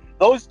 yep.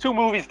 Those two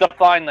movies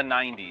define the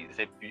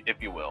 90s,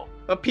 if you will.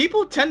 But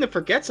people tend to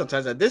forget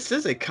sometimes that this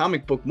is a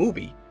comic book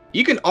movie.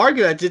 You can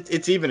argue that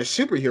it's even a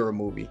superhero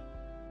movie.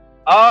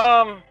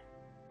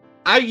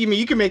 You mean,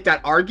 you can make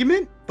that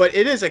argument, but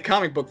it is a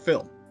comic book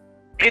film.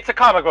 It's a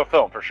comic book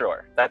film for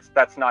sure.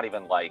 That's not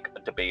even, like,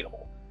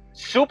 debatable.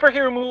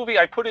 Superhero movie,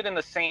 I put it in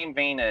the same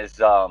vein as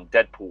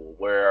Deadpool,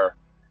 where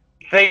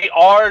they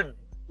are,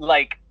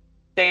 like,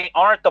 they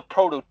aren't the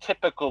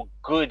prototypical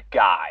good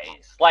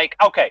guys. Like,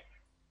 okay,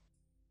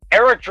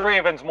 Eric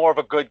Draven's more of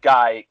a good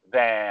guy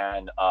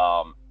than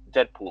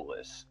Deadpool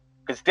is,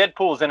 because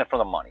Deadpool's in it for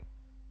the money.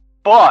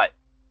 But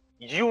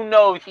you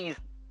know he's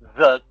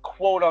the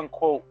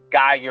quote-unquote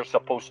guy you're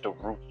supposed to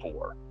root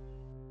for.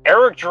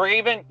 Eric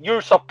Draven,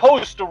 you're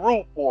supposed to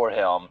root for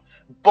him,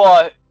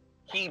 but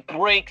he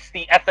breaks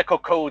the ethical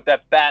code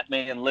that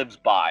Batman lives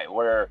by,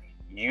 where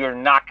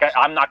I'm not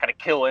gonna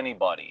kill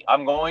anybody.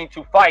 I'm going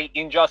to fight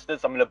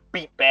injustice. I'm gonna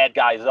beat bad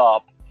guys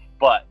up,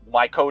 but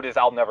my code is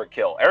I'll never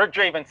kill. Eric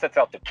Draven sets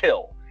out to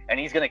kill, and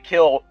he's gonna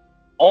kill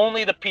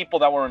only the people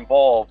that were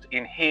involved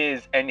in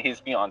his and his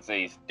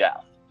fiance's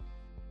death.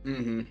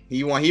 Mm-hmm.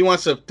 He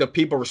wants the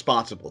people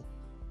responsible,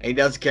 and he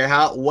doesn't care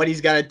what he's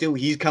got to do.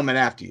 He's coming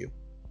after you.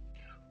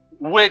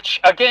 Which,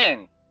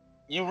 again,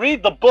 you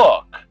read the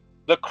book,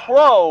 the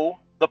crow,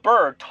 the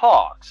bird,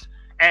 talks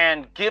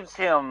and gives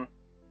him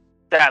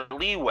that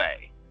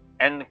leeway.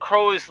 And the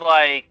crow is,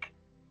 like,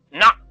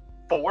 not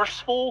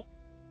forceful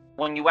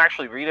when you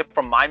actually read it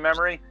from my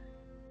memory.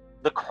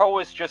 The crow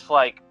is just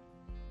like,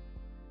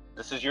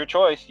 this is your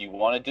choice. You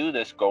want to do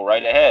this, go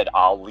right ahead.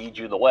 I'll lead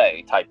you the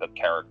way type of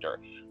character.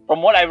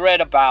 From what I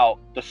read about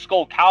the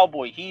Skull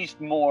Cowboy, he's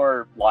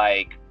more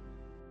like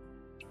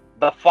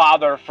the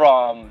father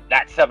from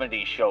that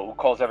 70s show who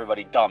calls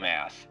everybody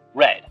dumbass,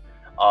 Red.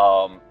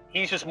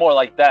 He's just more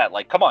like that,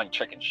 like, come on,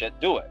 chicken shit,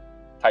 do it,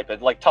 type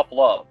of, like, tough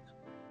love.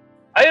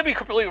 I could be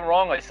completely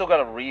wrong. I still got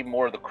to read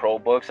more of the Crow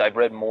books. I've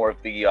read more of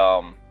the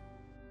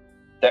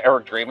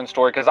Eric Draven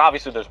story, because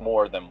obviously there's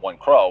more than one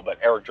Crow, but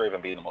Eric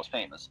Draven being the most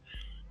famous.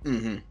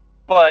 Mm-hmm.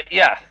 But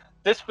yeah,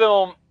 this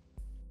film,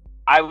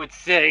 I would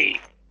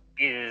say,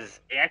 is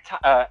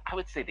I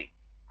would say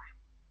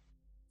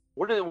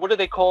what do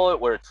they call it?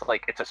 Where it's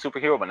like it's a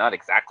superhero, but not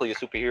exactly a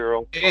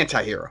superhero.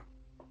 Anti-hero.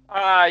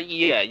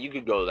 Yeah, you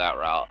could go that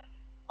route.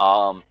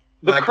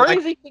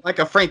 Like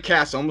a Frank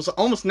Castle,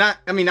 almost not.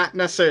 I mean, not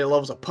necessarily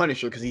levels of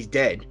Punisher because he's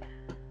dead,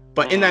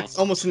 but in that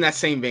almost in that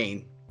same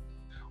vein.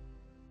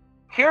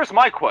 Here's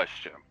my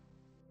question.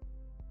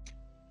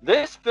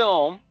 This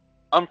film,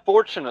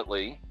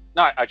 unfortunately,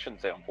 I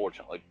shouldn't say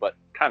unfortunately, but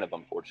kind of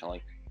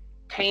unfortunately,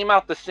 came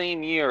out the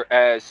same year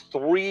as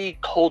 3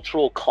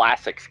 cultural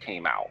classics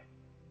came out.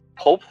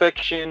 Pulp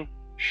Fiction,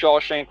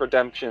 Shawshank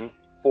Redemption,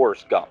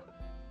 Forrest Gump.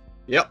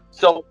 Yep.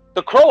 So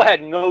The Crow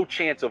had no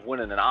chance of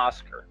winning an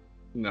Oscar.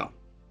 No.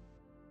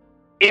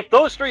 If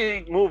those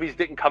 3 movies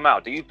didn't come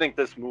out, do you think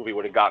this movie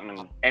would have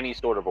gotten any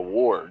sort of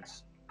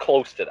awards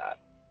close to that?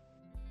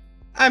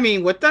 I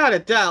mean, without a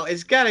doubt,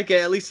 it's got to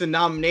get at least a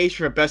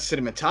nomination for Best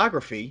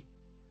Cinematography.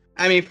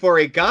 I mean, for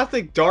a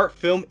gothic dark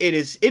film, it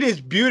is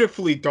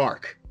beautifully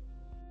dark.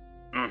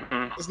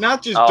 Mm-hmm. It's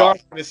not just dark.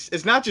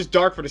 It's not just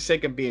dark for the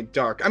sake of being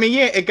dark. I mean,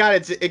 yeah, it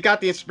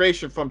got the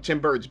inspiration from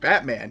Tim Burton's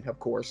Batman, of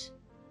course.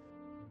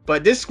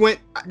 But this went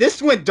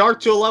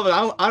dark to a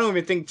level I don't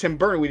even think Tim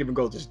Burton would even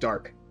go this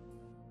dark.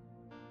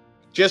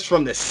 Just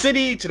from the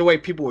city to the way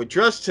people were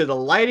dressed to the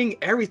lighting,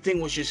 everything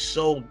was just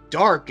so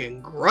dark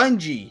and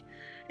grungy,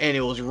 and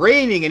it was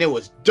raining and it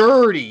was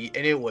dirty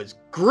and it was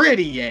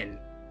gritty, and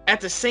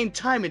at the same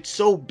time it's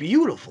so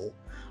beautiful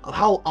of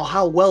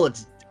how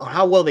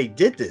well they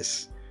did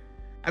this.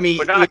 I mean,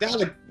 without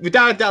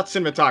a doubt,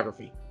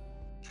 cinematography.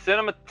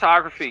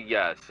 Cinematography,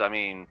 yes. I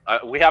mean,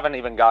 we haven't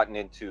even gotten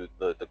into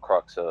the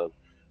crux of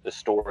the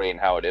story and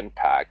how it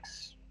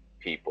impacts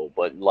people,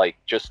 but like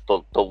just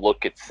the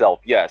look itself,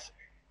 yes,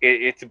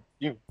 it's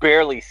you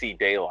barely see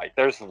daylight.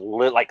 There's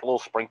like little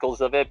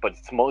sprinkles of it, but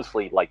it's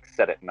mostly like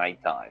set at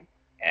nighttime,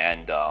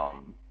 and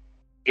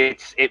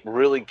it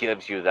really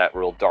gives you that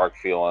real dark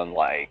feeling.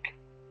 Like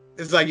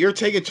it's like you're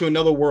taken to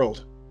another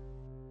world.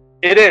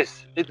 It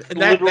is. It's And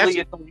literally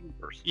its own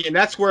universe. Yeah, and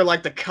that's where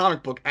like the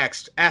comic book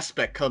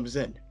aspect comes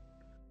in.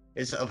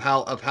 Is of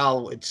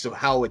how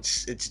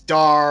it's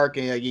dark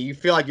and you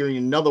feel like you're in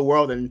another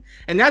world, and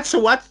that's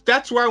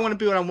where I want to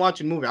be when I'm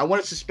watching a movie. I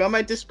want to suspend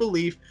my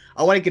disbelief.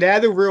 I want to get out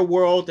of the real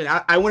world, and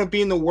I want to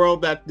be in the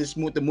world that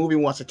the movie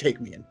wants to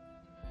take me in.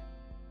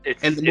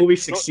 And the movie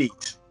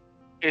succeeds.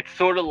 It's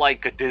sort of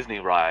like a Disney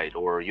ride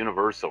or a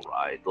Universal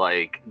ride.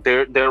 Like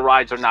their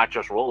rides are not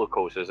just roller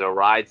coasters; they're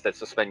rides that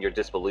suspend your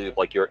disbelief,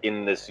 like you're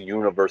in this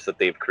universe that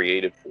they've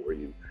created for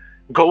you.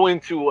 Go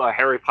into a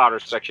Harry Potter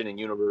section in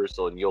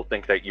Universal and you'll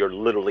think that you're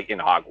literally in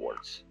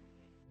Hogwarts.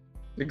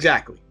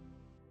 Exactly.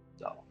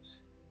 So,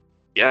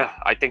 yeah,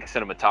 I think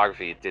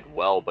cinematography it did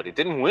well, but it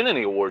didn't win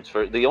any awards.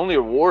 The only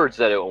awards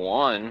that it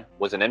won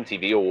was an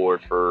MTV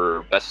award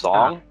for Best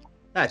Song.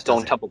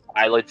 Stone Temple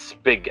Pilots'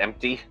 Big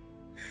Empty.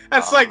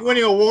 That's like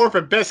winning an award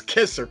for Best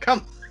Kisser.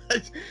 Come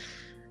on.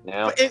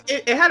 Yeah. But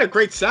it had a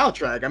great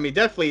soundtrack. I mean,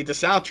 definitely the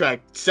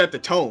soundtrack set the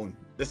tone.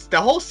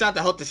 The whole sound,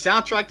 the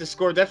soundtrack, the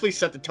score definitely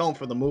set the tone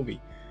for the movie.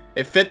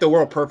 It fit the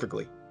world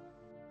perfectly.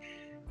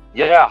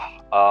 Yeah,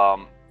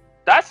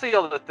 that's the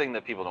other thing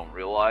that people don't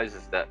realize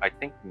is that I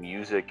think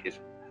music is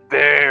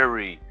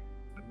very,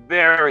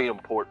 very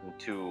important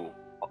to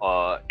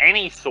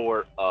any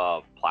sort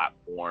of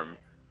platform,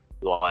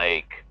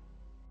 like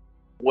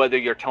whether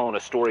you're telling a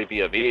story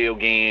via a video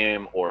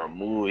game or a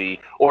movie,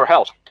 or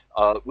hell,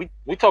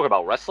 we talk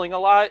about wrestling a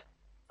lot.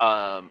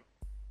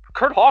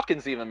 Kurt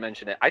Hawkins even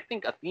mentioned it. I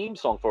think a theme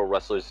song for a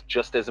wrestler is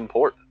just as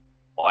important.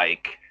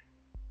 Like,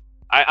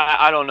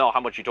 I don't know how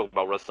much you talk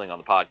about wrestling on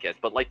the podcast,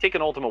 but like take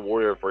an Ultimate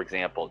Warrior, for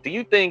example. Don't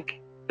you think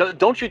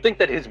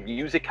that his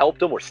music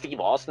helped him, or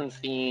Steve Austin's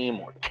theme,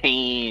 or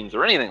Kane's,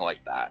 or anything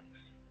like that?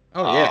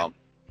 Oh, yeah.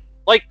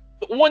 Like,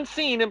 one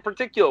scene in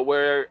particular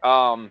where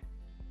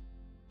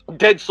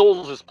Dead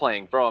Souls is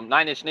playing from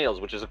Nine Inch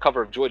Nails, which is a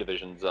cover of Joy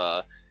Division's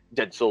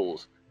Dead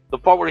Souls. The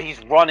part where he's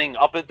running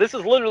up, this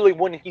is literally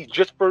when he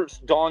just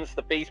first dons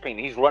the face paint.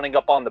 He's running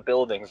up on the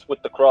buildings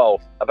with the Crow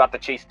about to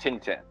chase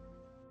Tintin.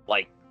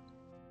 Like,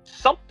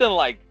 something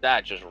like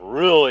that just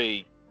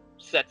really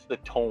sets the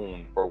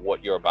tone for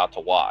what you're about to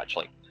watch.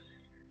 Like,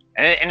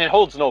 and it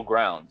holds no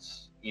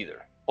grounds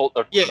either.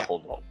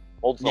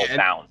 Holds no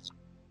bounds.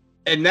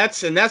 And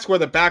that's where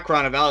the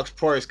background of Alex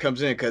Proyas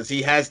comes in, because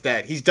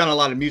he's done a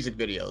lot of music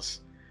videos.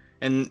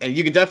 And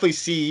you can definitely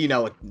see,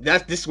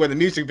 this is where the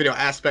music video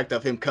aspect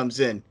of him comes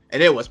in,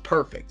 and it was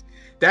perfect.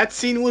 That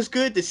scene was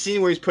good. The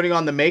scene where he's putting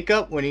on the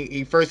makeup when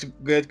he first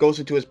goes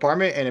into his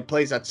apartment and it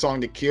plays that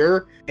song The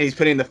Cure, and he's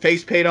putting the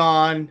face paint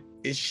on.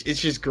 It's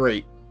just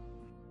great.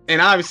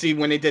 And obviously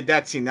when they did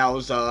that scene, that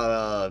was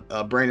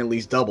Brandon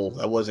Lee's double.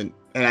 That wasn't,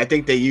 and I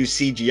think they used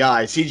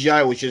CGI.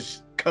 CGI was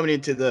just coming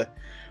into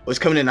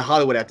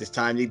Hollywood at this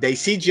time. They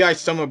CGI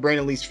some of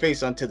Brandon Lee's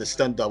face onto the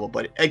stunt double,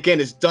 but again,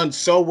 it's done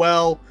so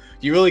well.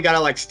 You really gotta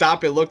like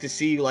stop and look to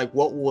see like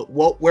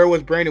where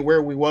was Brandon,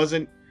 where we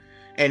wasn't,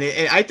 and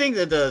I think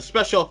that the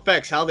special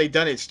effects, how they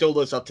done it, still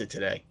lives up to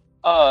today.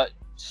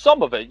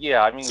 Some of it,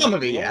 yeah. I mean, some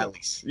of it, yeah, at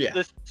least,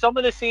 yeah. Some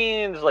of the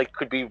scenes like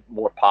could be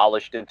more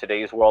polished in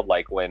today's world,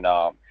 like when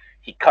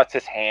he cuts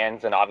his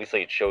hands and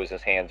obviously it shows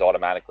his hands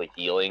automatically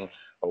healing,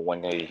 or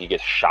when he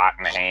gets shot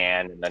in the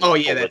hand. And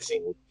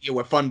then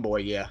with Fun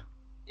Boy, yeah.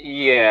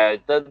 Yeah,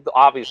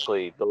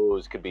 obviously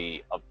those could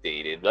be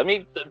updated. I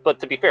mean, but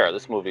to be fair,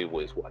 this movie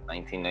was,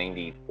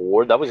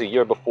 1994? That was a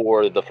year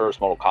before the first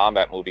Mortal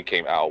Kombat movie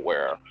came out,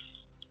 where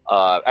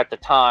at the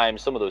time,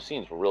 some of those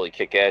scenes were really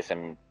kick-ass,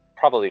 and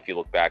probably if you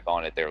look back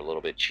on it, they're a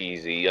little bit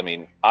cheesy. I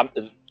mean,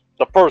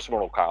 the first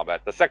Mortal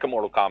Kombat, the second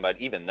Mortal Kombat,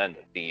 even then,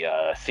 the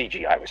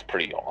CGI was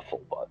pretty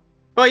awful, but...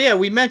 Well, yeah,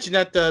 we mentioned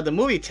that the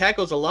movie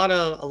tackles a lot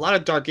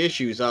of dark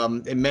issues.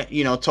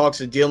 It talks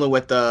to dealing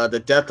with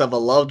the death of a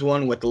loved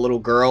one with the little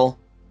girl,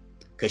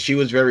 because she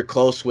was very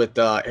close with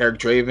Eric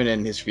Draven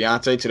and his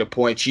fiance, to the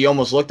point she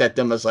almost looked at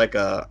them as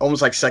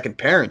almost like second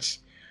parents,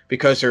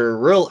 because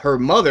her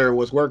mother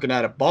was working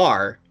at a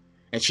bar,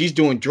 and she's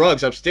doing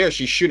drugs upstairs.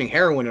 She's shooting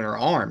heroin in her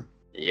arm.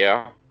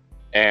 Yeah,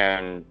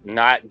 and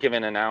not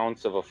giving an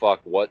ounce of a fuck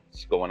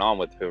what's going on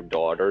with her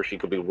daughter. She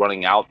could be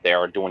running out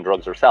there doing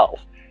drugs herself.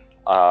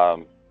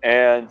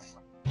 And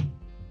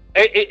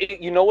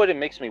you know what? It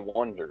makes me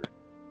wonder.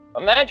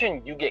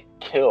 Imagine you get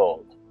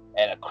killed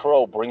and a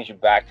crow brings you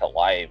back to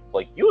life.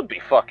 Like, you would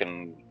be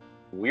fucking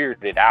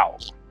weirded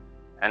out.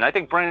 And I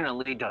think Brandon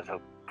Lee does a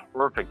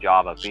perfect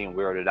job of being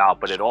weirded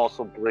out, but it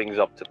also brings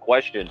up the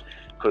question,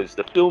 because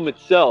the film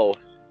itself,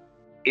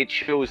 it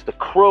shows the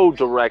Crow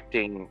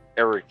directing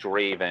Eric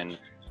Draven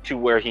to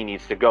where he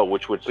needs to go,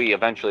 which would be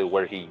eventually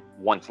where he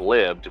once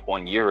lived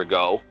 1 year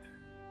ago.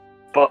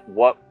 But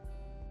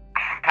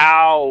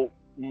how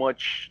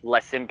much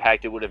less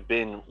impact it would have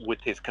been with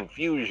his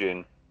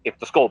confusion if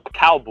the Skull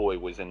Cowboy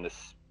was in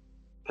this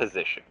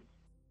position.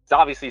 So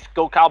obviously,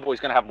 Skull Cowboy is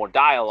going to have more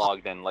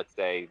dialogue than, let's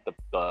say,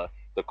 the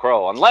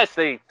Crow, unless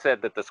they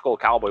said that the Skull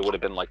Cowboy would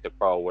have been like the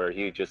Crow, where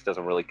he just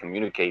doesn't really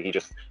communicate, he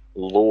just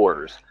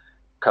lures.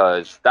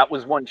 Because that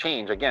was one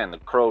change. Again, the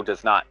Crow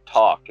does not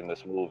talk in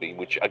this movie,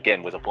 which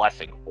again was a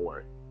blessing for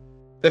it.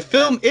 The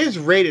film is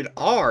rated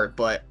R,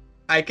 but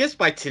I guess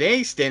by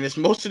today's standards,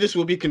 most of this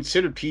will be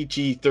considered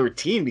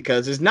PG-13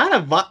 because there's not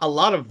a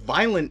lot of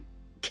violent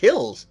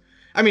kills.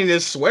 I mean,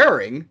 there's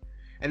swearing,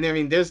 and I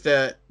mean, there's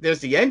the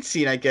end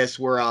scene, I guess,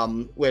 where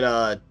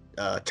with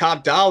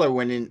Top Dollar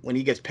when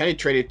he gets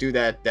penetrated through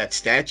that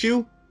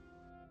statue,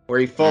 where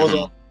he falls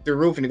off the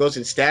roof and he goes to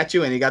the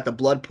statue and he got the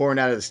blood pouring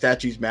out of the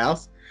statue's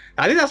mouth.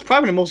 I think that's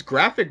probably the most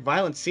graphic,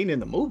 violent scene in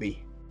the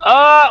movie.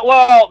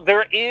 Well,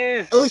 there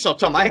is. At least off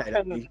the top of my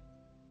head.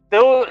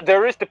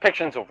 There is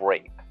depictions of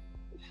rape,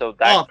 so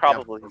that's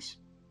probably.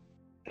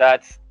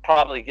 That's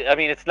probably. I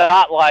mean, it's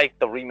not like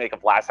the remake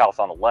of Last House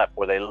on the Left,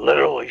 where they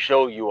literally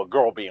show you a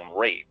girl being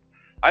raped.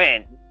 I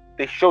mean,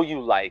 they show you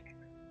like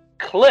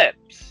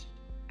clips,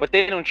 but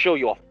they don't show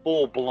you a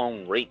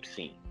full-blown rape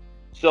scene.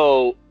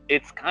 So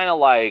it's kind of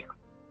like,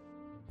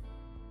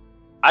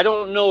 I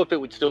don't know if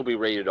it would still be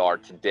rated R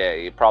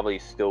today. It probably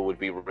still would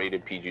be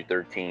rated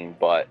PG-13,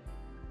 but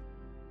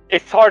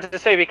it's hard to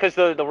say because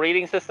the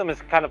rating system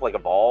has kind of like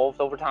evolved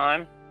over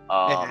time.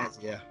 It has,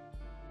 yeah.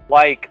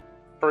 Like,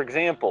 for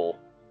example,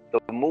 the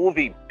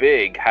movie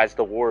Big has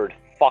the word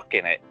fuck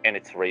in it, and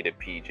it's rated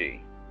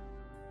PG.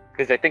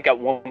 Because I think at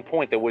one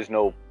point there was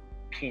no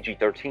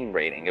PG-13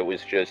 rating. It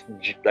was just,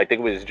 I think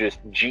it was just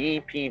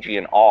G, PG,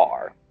 and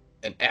R.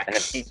 And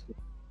X.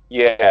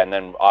 And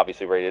then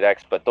obviously rated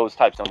X. But those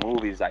types of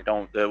movies, that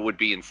would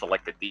be in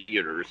selected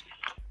theaters.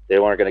 They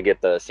weren't going to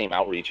get the same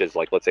outreach as,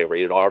 like, let's say, a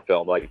rated R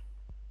film. Like,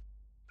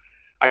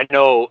 I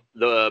know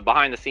the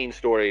behind-the-scenes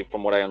story,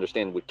 from what I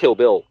understand, with Kill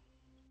Bill.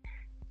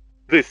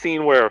 The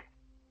scene where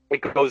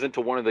it goes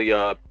into one of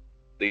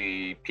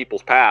the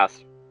people's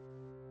past.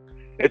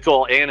 It's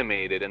all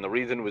animated, and the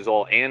reason it was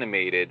all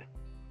animated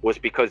was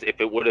because if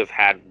it would have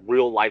had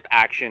real life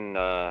action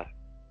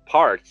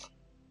parts,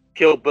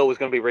 Kill Bill was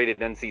going to be rated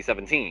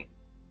NC-17,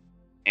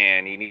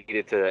 and he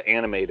needed to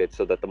animate it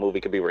so that the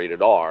movie could be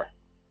rated R.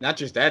 Not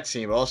just that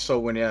scene, but also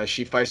when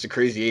she fights the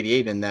Crazy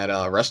 88 in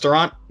that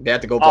restaurant, they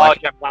had to go black. Oh,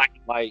 yeah, black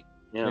and white.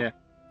 Yeah.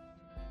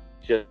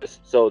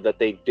 Just so that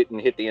they didn't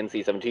hit the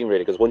NC-17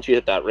 rating, because once you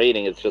hit that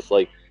rating, it's just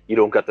like you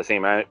don't got the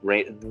same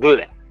rate.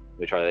 Let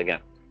me try that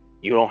again.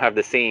 You don't have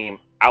the same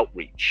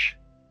outreach.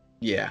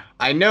 Yeah,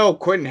 I know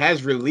Quentin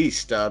has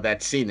released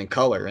that scene in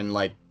color in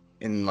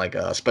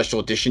special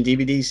edition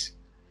DVDs.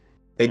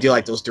 They do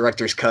like those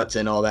director's cuts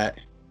and all that.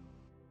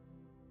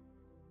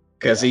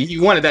 Because he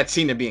wanted that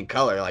scene to be in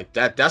color, like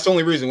that. That's the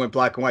only reason it went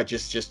black and white,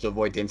 just to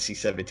avoid the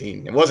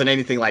NC-17. It wasn't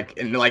anything like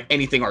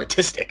anything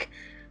artistic.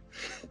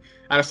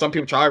 I know some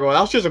people try to go, that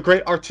was just a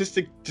great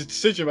artistic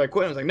decision by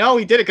Quentin. I was like, no,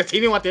 he did it because he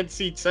didn't want the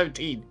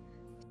NC-17.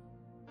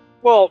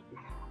 Well,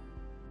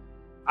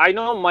 I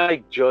know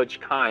Mike Judge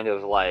kind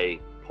of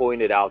like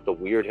pointed out the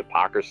weird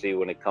hypocrisy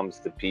when it comes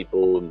to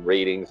people and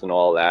ratings and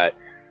all that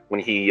when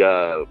he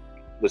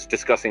was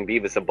discussing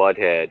Beavis and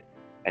Butthead,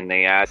 and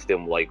they asked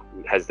him, like,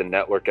 has the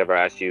network ever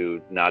asked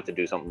you not to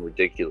do something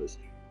ridiculous?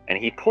 And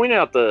he pointed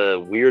out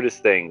the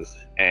weirdest things,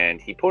 and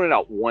he pointed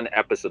out one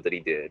episode that he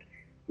did,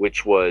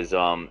 which was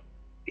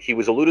he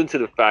was alluding to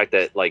the fact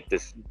that, like,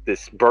 this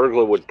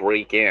burglar would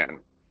break in,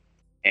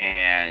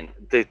 and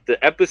the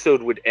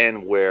episode would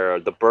end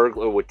where the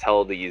burglar would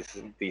tell these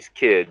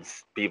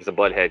kids, Beavis and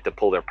Butthead, to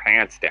pull their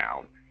pants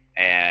down,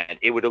 and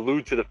it would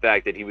allude to the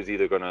fact that he was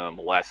either going to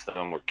molest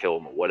them or kill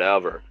them or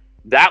whatever.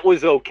 That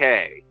was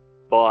okay,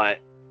 but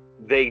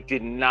they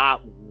did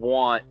not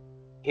want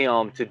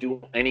him to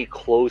do any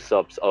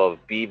close-ups of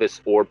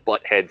Beavis or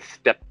Butthead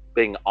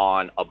stepping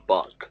on a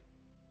bug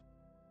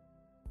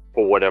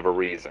for whatever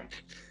reason.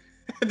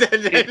 that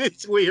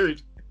is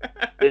weird.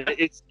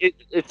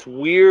 It's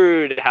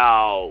weird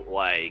how,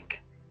 like,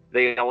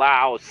 they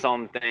allow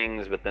some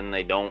things, but then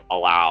they don't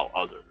allow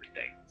other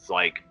things.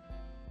 Like,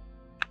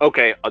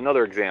 okay,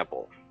 another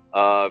example.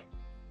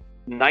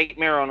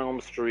 Nightmare on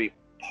Elm Street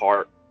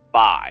Part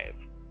 5,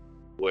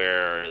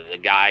 where the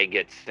guy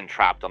gets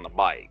entrapped on the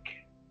bike.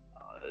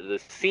 The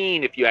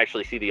scene, if you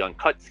actually see the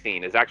uncut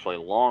scene, is actually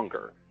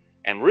longer.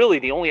 And really,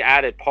 the only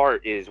added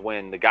part is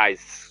when the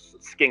guy's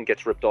skin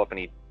gets ripped off and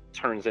he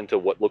turns into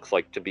what looks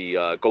like to be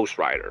Ghost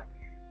Rider.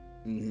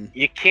 Mm-hmm.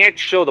 You can't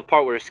show the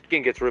part where his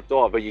skin gets ripped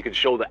off, but you can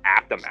show the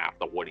aftermath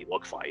of what he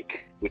looks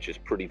like, which is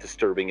pretty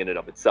disturbing in and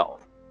of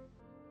itself.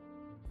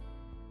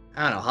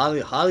 I don't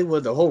know,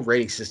 Hollywood, the whole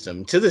rating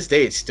system, to this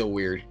day, it's still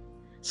weird.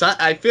 So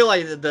I feel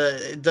like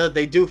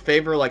they do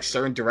favor like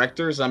certain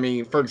directors. I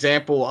mean, for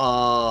example,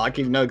 I'll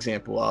give you another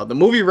example. The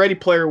movie Ready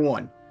Player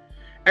One.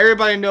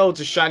 Everybody knows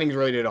The Shining's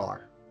rated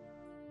R.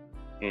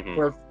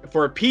 Mm-hmm.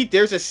 For Pete,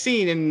 there's a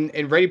scene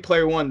in Ready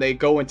Player One. They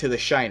go into The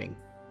Shining,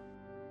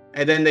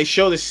 and then they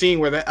show the scene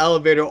where the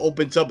elevator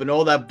opens up and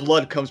all that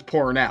blood comes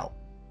pouring out.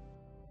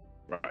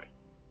 Right.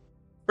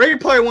 Ready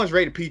Player One's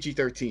rated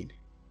PG-13.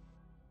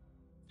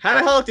 How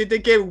the hell did they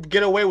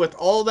get away with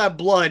all that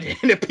blood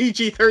in a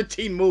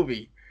PG-13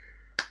 movie?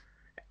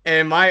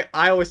 And I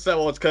always thought,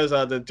 well, it's because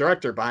the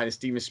director behind it,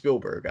 Steven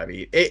Spielberg. I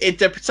mean,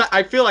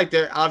 I feel like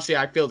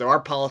I feel there are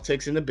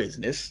politics in the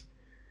business,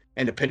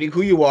 and depending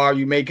who you are,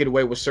 you may get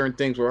away with certain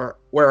things,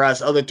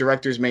 whereas other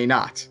directors may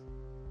not.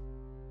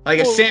 Like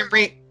if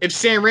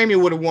Sam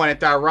Raimi would have won it,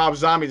 that Rob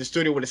Zombie, the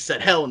studio would have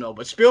said hell no.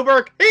 But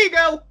Spielberg, here you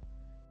go.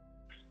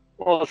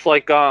 Well, it's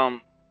like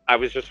I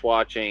was just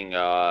watching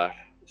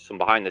some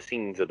behind the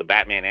scenes of the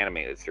Batman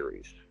animated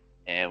series.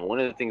 And one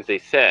of the things they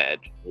said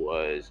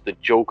was the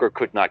Joker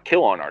could not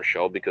kill on our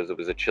show because it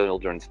was a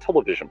children's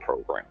television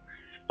program.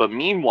 But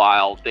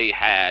meanwhile, they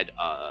have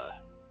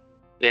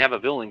a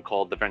villain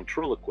called the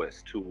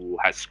Ventriloquist who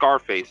has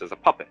Scarface as a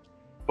puppet.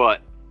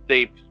 But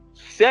they've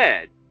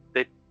said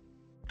that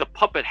the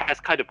puppet has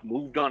kind of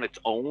moved on its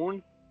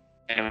own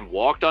and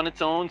walked on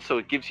its own, so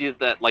it gives you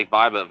that like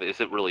vibe of, is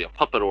it really a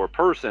puppet or a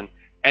person?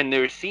 And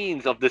there's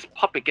scenes of this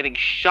puppet getting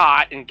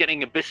shot and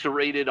getting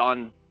eviscerated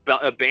on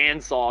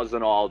bandsaws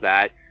and all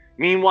that.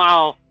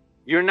 Meanwhile,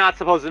 you're not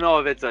supposed to know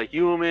if it's a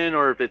human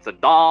or if it's a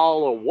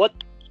doll or what.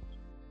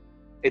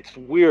 It's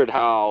weird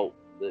how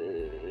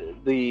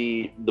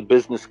the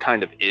business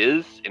kind of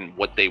is and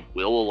what they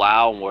will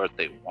allow and what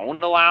they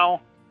won't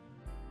allow.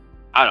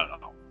 I don't know.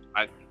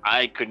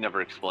 I could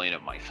never explain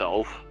it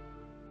myself.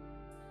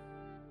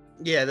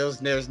 Yeah,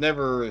 there's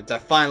never,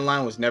 that fine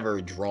line was never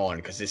drawn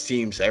because it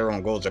seems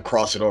everyone goes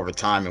across it over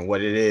time and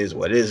what it is,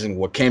 what isn't,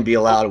 what can be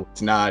allowed,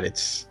 what's not.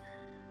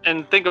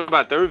 And think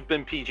about it, there have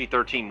been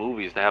PG-13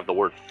 movies that have the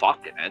word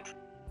fuck in it.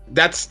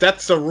 That's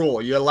the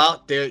rule. You're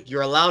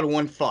allowed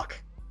one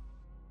fuck.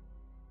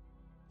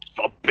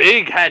 A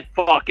big head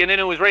fuck, and then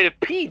it was rated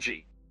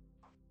PG.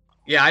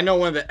 Yeah, I know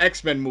one of the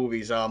X-Men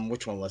movies.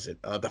 Which one was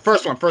it? The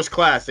first one, First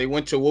Class. They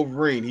went to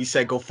Wolverine. He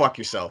said, "Go fuck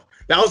yourself."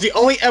 That was the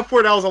only F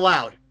word that was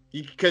allowed.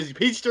 Because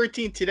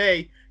PG-13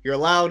 today, you're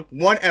allowed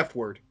one F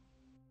word.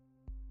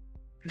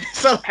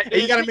 So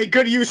you gotta make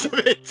good use of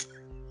it.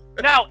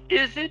 Now,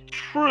 is it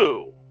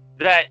true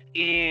that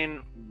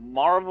in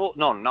Mortal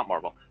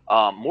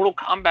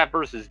Kombat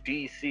versus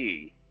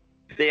DC,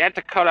 they had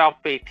to cut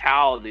out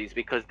fatalities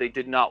because they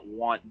did not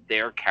want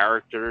their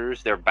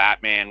characters, their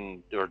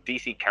Batman or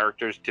DC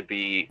characters, to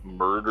be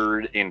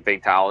murdered in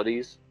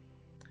fatalities?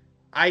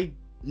 I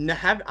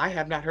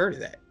have not heard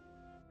of that,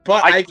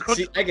 but I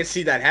can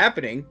see that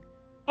happening.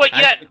 But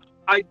yet,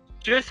 I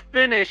just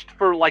finished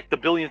for like the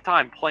billionth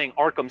time playing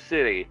Arkham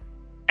City,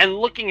 and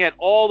looking at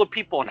all the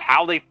people and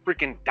how they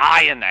freaking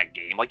die in that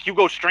game. Like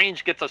Hugo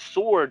Strange gets a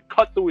sword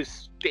cut through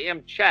his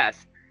damn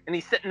chest, and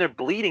he's sitting there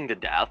bleeding to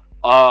death.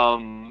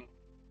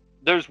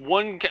 There's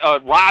one,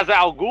 Ra's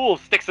al Ghul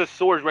sticks a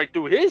sword right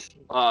through his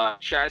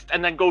chest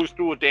and then goes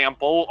through a damn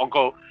pole. I'll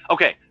go,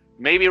 okay,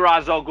 maybe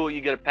Ra's al Ghul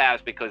you get a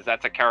pass because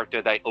that's a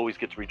character that always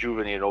gets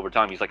rejuvenated over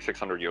time. He's like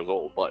 600 years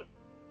old, but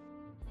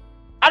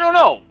I don't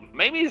know.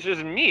 Maybe it's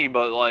just me,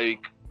 but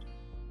like,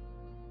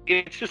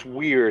 it's just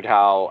weird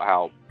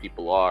how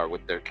people are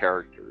with their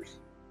characters.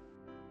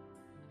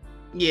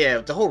 Yeah,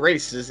 the whole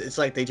race it's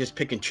like they just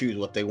pick and choose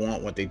what they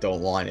want, what they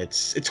don't want.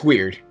 It's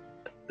weird.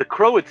 The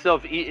Crow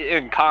itself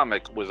in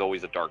comic was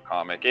always a dark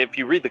comic. If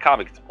you read the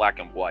comic, it's black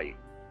and white.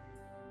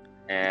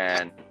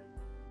 And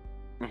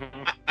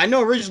I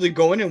know originally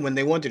going in when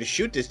they wanted to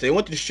shoot this,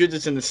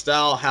 in the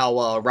style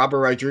how Robert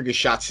Rodriguez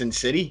shot Sin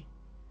City.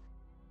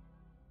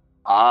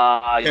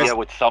 Yeah,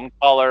 with some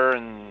color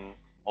and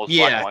most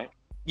black and white.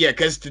 Yeah,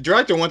 because the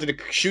director wanted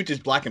to shoot this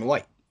black and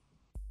white.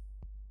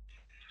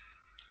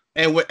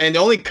 And the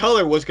only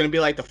color was going to be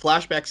like the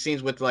flashback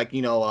scenes with like,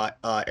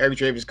 Eric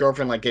Draven's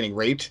girlfriend like getting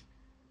raped.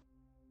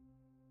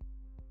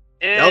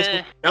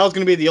 That was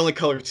going to be the only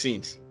colored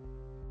scenes.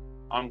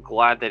 I'm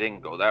glad they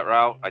didn't go that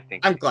route.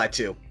 I'm glad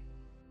too.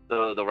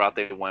 The route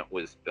they went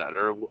was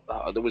better.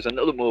 There was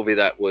another movie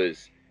that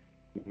was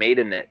made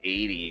in the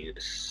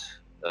 80s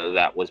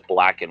that was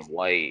black and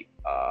white.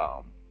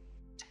 I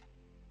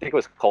think it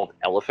was called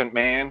Elephant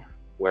Man,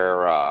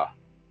 where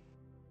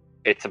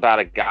it's about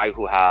a guy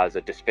who has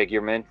a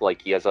disfigurement,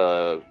 like he has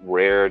a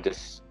rare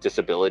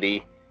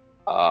disability,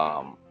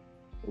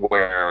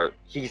 where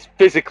he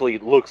physically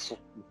looks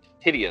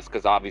hideous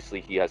because obviously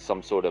he has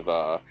some sort of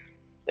a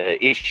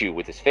issue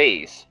with his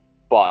face.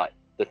 But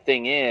the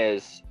thing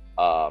is,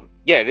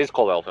 it is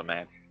called Elephant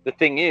Man. The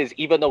thing is,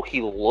 even though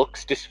he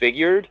looks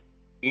disfigured,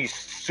 he's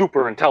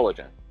super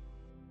intelligent.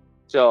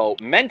 So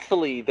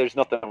mentally, there's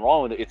nothing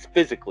wrong with it. It's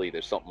physically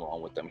there's something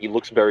wrong with him. He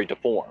looks very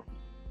deformed.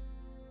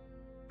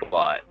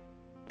 But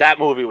that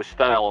movie was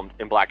filmed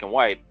in black and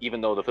white,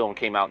 even though the film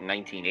came out in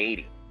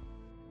 1980.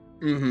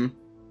 Mm-hmm.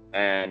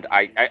 And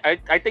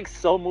I think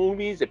some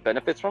movies it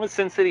benefits from it.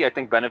 Sin City, I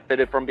think,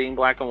 benefited from being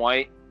black and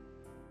white.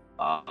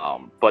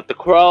 But The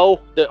Crow,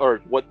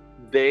 or what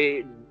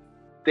they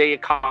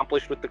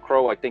accomplished with The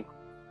Crow, I think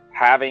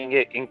having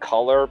it in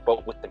color,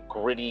 but with the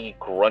gritty,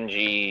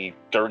 grungy,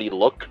 dirty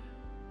look,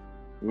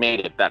 made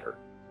it better.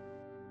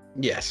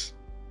 Yes.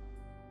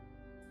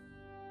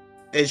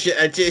 It's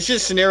just a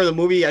scenario. The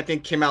movie, I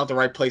think, came out at the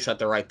right place at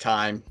the right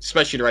time,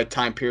 especially the right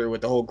time period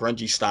with the whole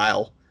grungy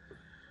style.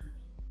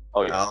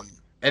 Oh yes.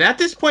 And at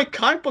this point,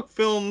 comic book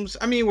films,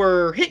 I mean,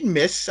 were hit and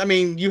miss. I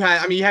mean, you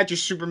had your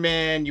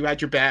Superman, you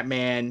had your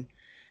Batman,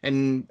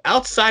 and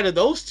outside of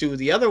those two,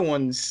 the other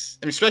ones,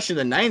 and especially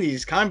in the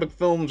 '90s, comic book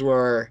films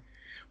were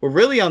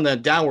really on the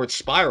downward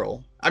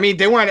spiral. I mean,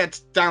 they weren't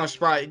at downward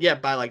spiral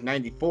yet by like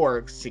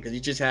 '94, because you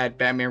just had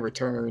Batman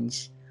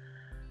Returns,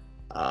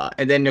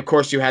 and then of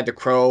course you had The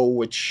Crow,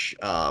 which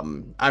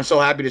I'm so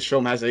happy this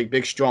film has a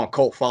big, strong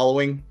cult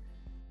following.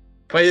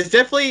 But it's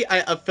definitely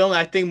a film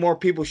that I think more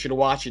people should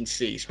watch and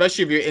see,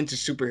 especially if you're into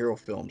superhero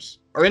films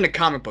or into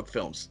comic book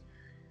films,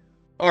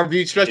 or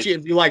especially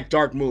if you like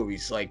dark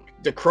movies. Like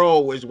The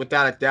Crow is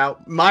without a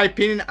doubt, in my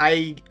opinion,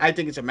 I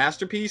think it's a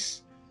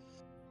masterpiece,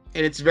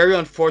 and it's very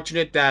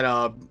unfortunate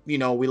that we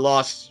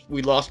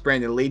lost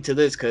Brandon Lee to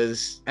this,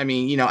 because I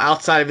mean,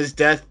 outside of his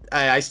death,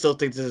 I still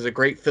think this is a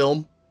great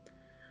film.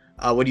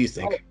 What do you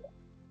think?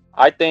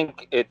 I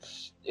think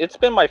it's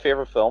been my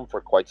favorite film for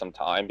quite some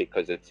time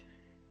because it's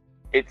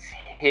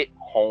hit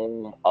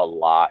home a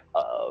lot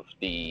of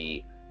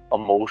the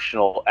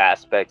emotional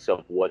aspects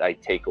of what I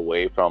take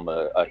away from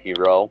a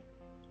hero.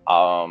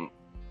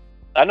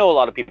 I know a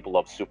lot of people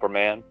love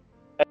Superman,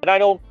 and I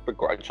don't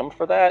begrudge them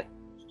for that,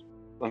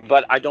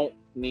 but I don't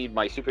need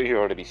my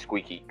superhero to be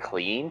squeaky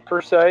clean,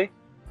 per se.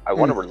 I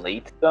want to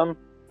relate to them,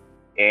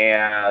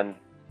 and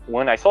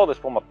when I saw this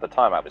film at the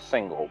time, I was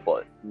single,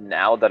 but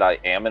now that I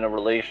am in a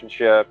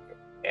relationship,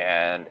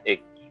 and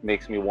it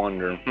makes me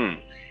wonder,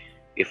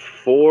 if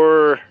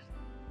 4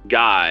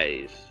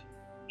 guys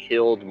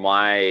killed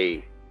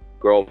my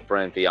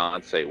girlfriend,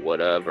 fiance,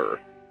 whatever.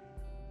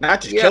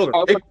 Not just killed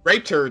her, they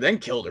raped her, then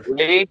killed her.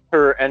 Raped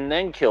her and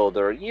then killed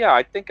her. Yeah,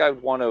 I think I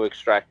would want to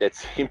extract that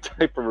same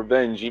type of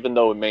revenge, even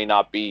though it may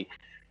not be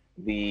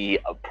the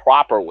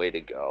proper way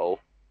to go.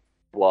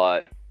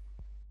 But,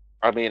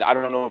 I mean, I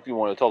don't know if you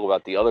want to talk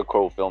about the other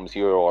Crow films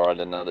here or at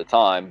another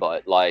time,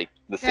 but, like,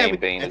 the same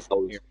vein as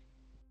those.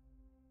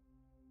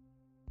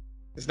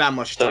 There's not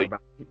much to talk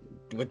about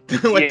with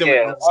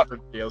the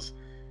deals.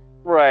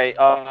 Right.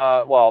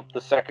 Well,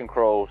 the second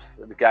Crow,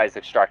 the guy's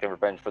extracting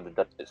revenge for the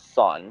death of his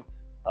son.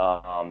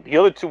 The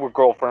other 2 were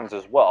girlfriends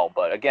as well,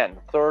 but again,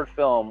 the third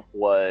film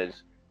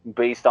was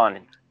based on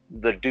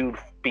the dude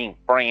being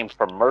framed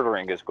for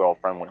murdering his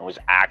girlfriend when it was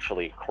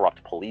actually a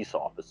corrupt police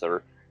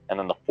officer. And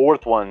then the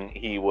fourth one,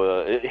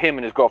 him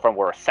and his girlfriend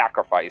were a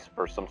sacrifice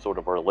for some sort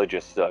of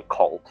religious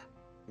cult.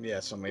 Yeah,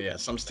 some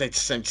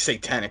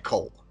satanic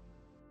cult.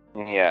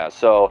 Yeah,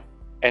 so,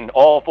 and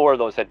all 4 of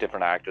those had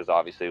different actors,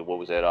 obviously. What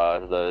was it?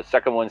 The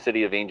second one,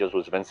 City of Angels,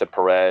 was Vincent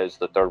Perez.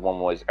 The third one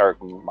was Eric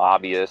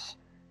Mabius.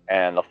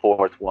 And the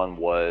fourth one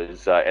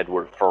was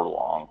Edward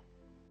Furlong.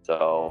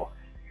 So,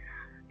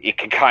 you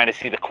can kind of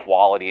see the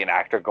quality in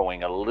actor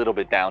going a little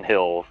bit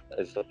downhill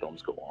as the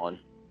films go on.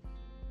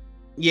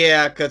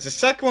 Yeah, because the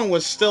second one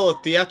was still a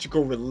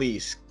theatrical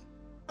release.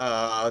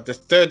 The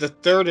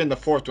third and the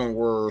fourth one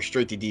were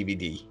straight to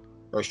DVD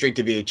or straight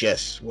to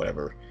VHS,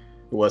 whatever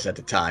it was at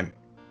the time.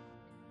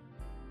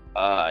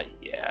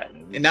 Yeah,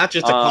 and not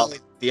just the quality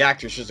of the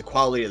actors, just the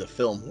quality of the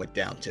film went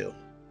down too.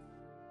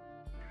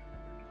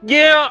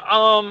 Yeah,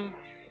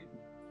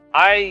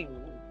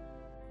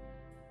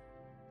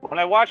 when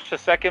I watched the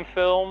second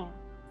film,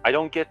 I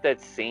don't get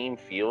that same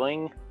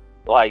feeling.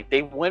 Like,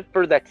 they went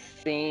for that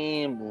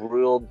same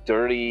real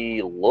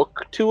dirty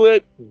look to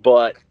it,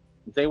 but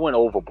they went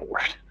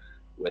overboard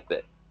with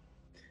it.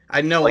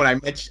 I know,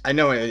 like,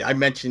 I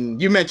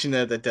mentioned you mentioned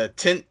the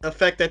tint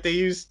effect that they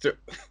used.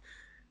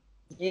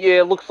 Yeah,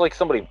 it looks like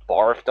somebody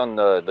barfed on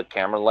the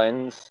camera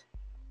lens.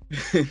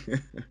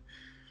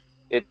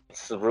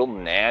 It's real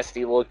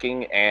nasty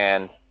looking,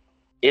 and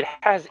it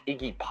has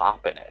Iggy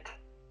Pop in it.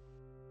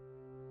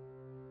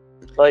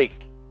 Like,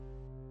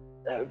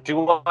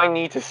 do I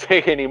need to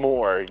say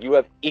anymore? You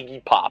have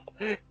Iggy Pop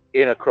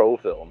in a Crow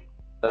film.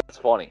 That's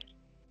funny.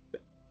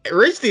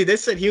 Originally, they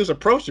said he was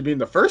approached to be in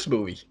the first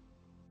movie.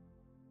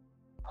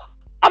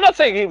 I'm not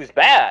saying he was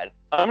bad.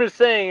 I'm just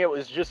saying it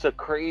was just a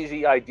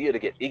crazy idea to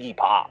get Iggy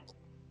Pop.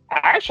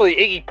 Actually,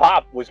 Iggy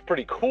Pop was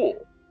pretty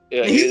cool.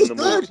 He was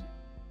good.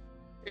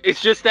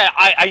 It's just that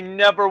I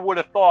never would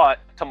have thought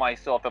to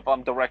myself, if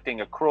I'm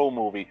directing a Crow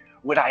movie,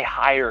 would I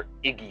hire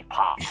Iggy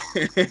Pop?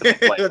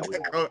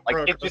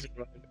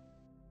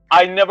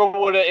 I never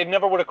would have. It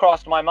never would have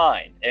crossed my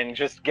mind. And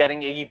just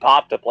getting Iggy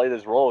Pop to play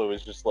this role, it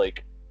was just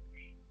like,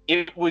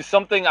 it was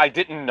something I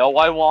didn't know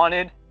I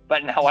wanted,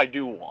 but now I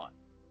do want.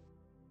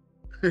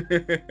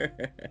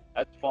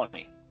 That's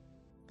funny.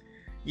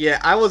 Yeah,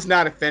 I was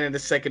not a fan of the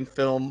second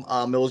film.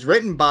 It was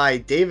written by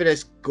David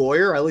S.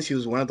 Goyer. At least he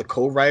was one of the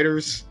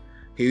co-writers.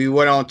 He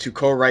went on to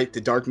co-write The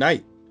Dark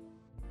Knight.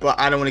 But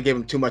I don't want to give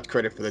him too much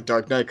credit for The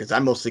Dark Knight, because I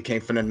mostly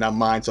came from the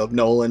minds of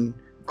Nolan,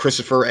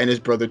 Christopher, and his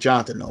brother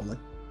Jonathan Nolan.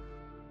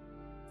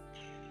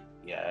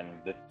 Yeah, and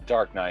The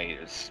Dark Knight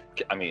is,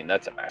 I mean,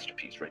 that's a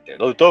masterpiece right there.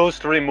 Those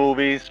 3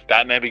 movies,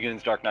 Batman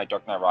Begins, Dark Knight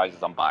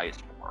Rises, I'm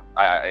biased for.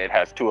 It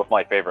has 2 of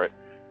my favorite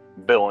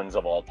villains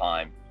of all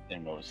time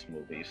in those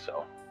movies,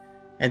 so.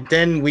 And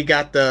then we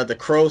got the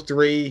Crow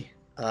 3.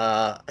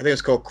 I think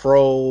it's called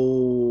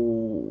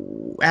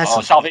Crow...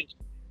 Salvation.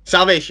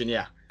 Salvation,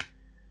 yeah.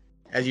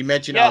 As you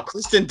mentioned, Yeah.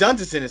 Kristen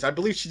Dunst is in this. I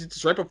believe she did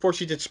this right before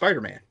she did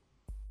Spider-Man.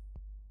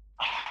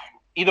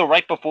 Either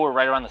right before or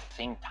right around the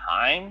same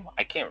time.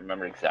 I can't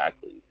remember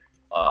exactly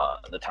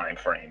the time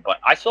frame. But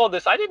I saw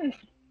this. I didn't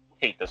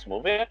hate this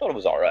movie. I thought it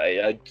was all right.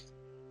 It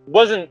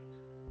wasn't.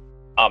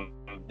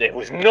 It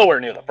was nowhere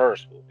near the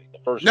first movie. The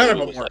first None of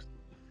movie them was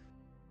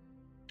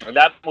were.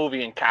 that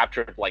movie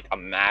captured like a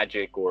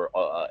magic or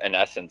an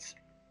essence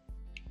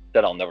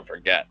that I'll never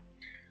forget.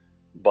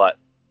 But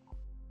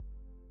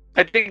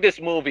I think this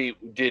movie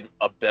did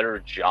a better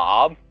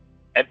job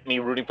at me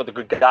rooting for the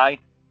good guy.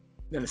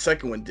 Then the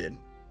second one did.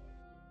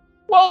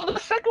 Well, the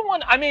second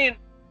one, I mean,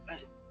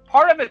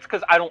 part of it's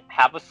because I don't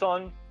have a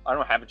son, I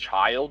don't have a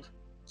child,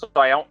 so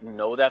I don't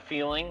know that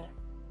feeling,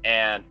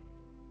 and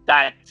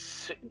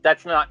that's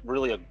not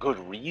really a good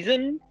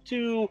reason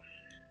to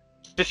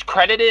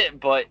discredit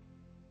it, but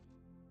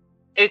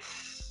it's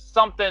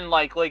something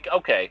like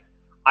okay,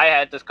 I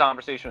had this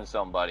conversation with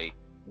somebody.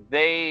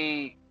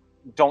 They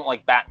don't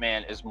like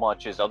Batman as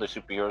much as other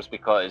superheroes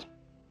because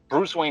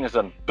Bruce Wayne is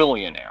a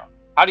billionaire.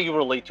 How do you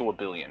relate to a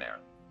billionaire?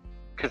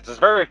 Because there's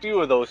very few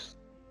of those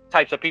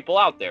types of people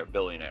out there,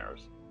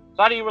 billionaires.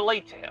 So how do you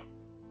relate to him?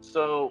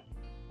 So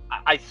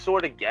I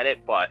sort of get it,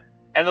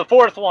 and the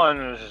fourth one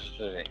is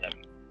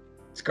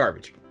It's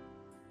garbage.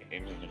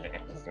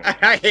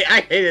 I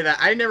hated that.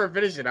 I never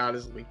finished it,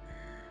 honestly.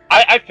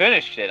 I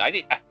finished it.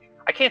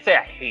 I can't say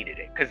I hated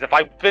it because if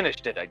I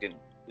finished it, I didn't.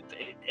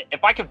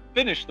 If I could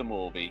finish the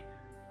movie,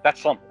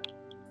 that's something.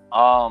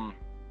 I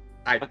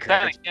But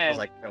then again, was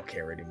like, I don't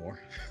care anymore.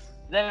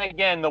 Then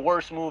again, the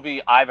worst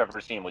movie I've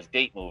ever seen was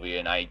Date Movie,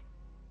 and I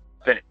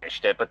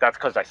finished it, but that's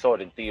because I saw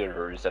it in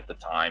theaters at the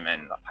time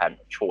and I had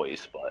no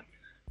choice. But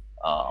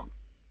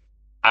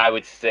I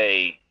would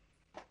say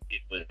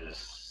it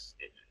was.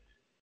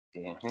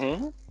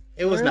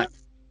 It was not.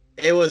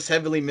 It was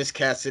heavily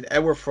miscasted.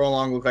 Edward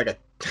Furlong looked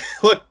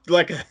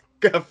like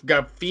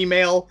a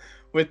female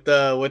with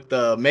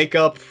the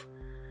makeup.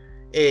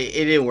 It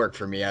didn't work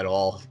for me at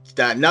all.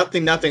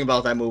 Nothing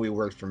about that movie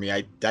worked for me.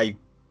 I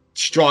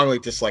strongly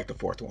dislike the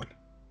fourth one.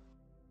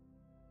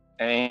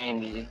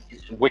 And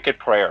Wicked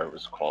Prayer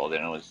was called,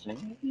 and it was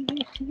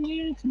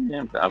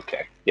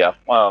okay. Yeah.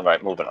 Well, all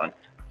right. Moving on.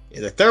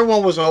 Yeah, the third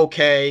one was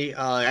okay.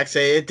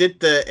 Actually, it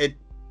did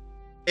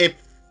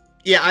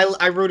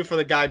I rooted for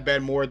the guy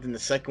Ben more than the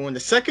second one. The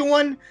second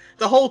one,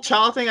 the whole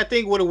child thing, I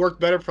think would have worked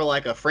better for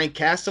like a Frank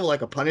Castle,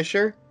 like a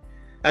Punisher.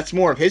 That's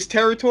more of his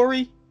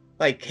territory.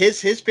 Like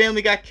his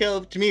family got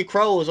killed. To me,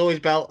 Crow was always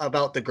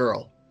about the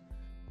girl.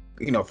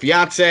 You know,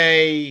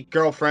 fiance,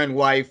 girlfriend,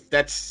 wife.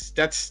 That's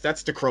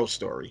the Crow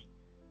story.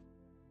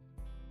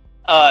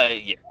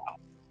 Yeah.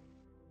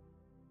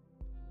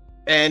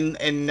 And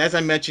as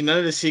I mentioned, none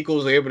of the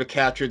sequels were able to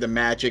capture the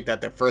magic that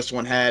the first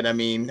one had. I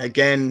mean,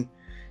 again,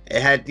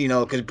 it had,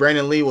 because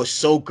Brandon Lee was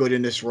so good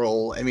in this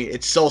role. I mean,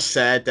 it's so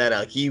sad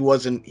that he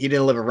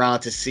didn't live around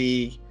to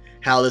see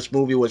how this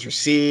movie was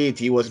received.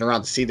 He wasn't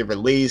around to see the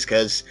release,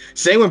 because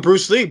same with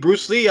Bruce Lee.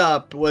 Bruce Lee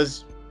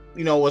was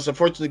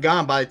unfortunately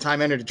gone by the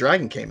time Enter the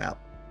Dragon came out.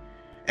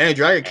 Enter the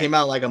Dragon came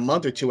out like a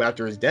month or two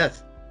after his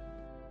death.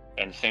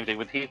 And same thing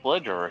with Heath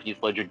Ledger. Heath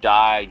Ledger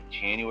died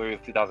January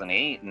of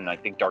 2008, and I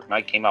think Dark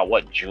Knight came out,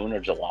 June or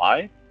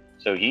July?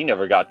 So he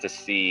never got to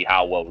see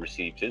how well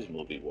received his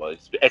movie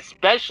was,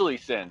 especially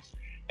since,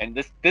 and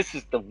this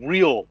is the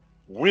real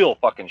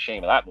fucking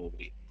shame of that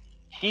movie,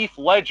 Heath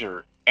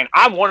Ledger, and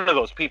I'm one of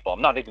those people,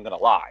 I'm not even going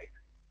to lie.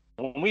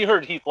 When we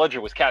heard Heath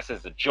Ledger was cast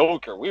as the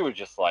Joker, we were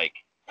just like,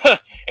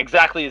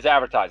 exactly as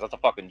advertised. That's a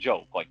fucking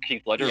joke. Like,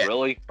 Heath Ledger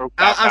really broke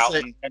that out.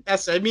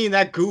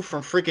 That goof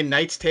from freaking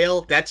Knight's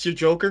Tale, that's your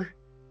Joker?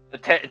 The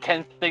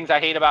 10 things I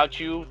hate about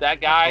you, that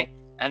guy.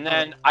 And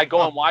then I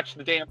go and watch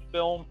the damn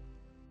film,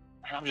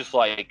 and I'm just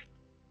like,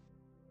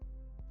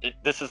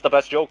 this is the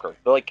best Joker.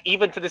 But like,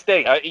 even to this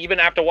day,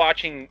 even after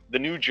watching the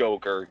new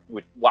Joker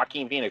with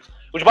Joaquin Phoenix,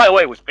 which by the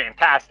way was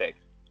fantastic,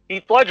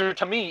 Heath Ledger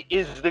to me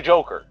is the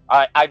Joker.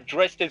 I've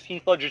dressed as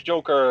Heath Ledger's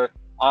Joker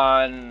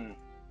on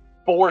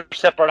 4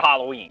 separate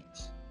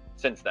Halloweens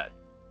since then.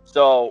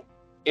 So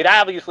it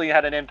obviously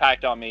had an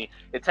impact on me.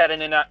 It's had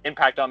an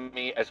impact on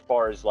me as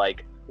far as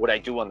like what I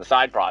do on the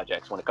side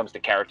projects when it comes to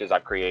characters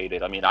I've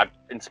created. I mean, I've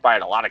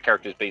inspired a lot of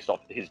characters based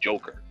off his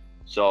Joker.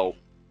 So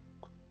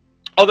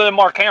other than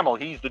Mark Hamill,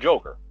 he's the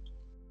Joker.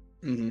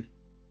 Mm-hmm.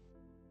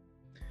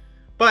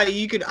 But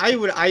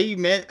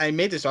I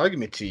made this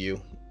argument to you.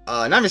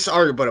 Not just an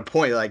argument, but a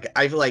point.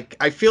 I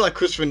feel like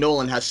Christopher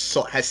Nolan has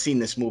seen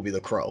this movie,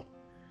 The Crow,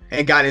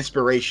 and got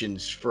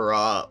inspirations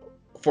for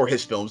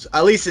his films,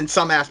 at least in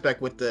some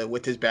aspect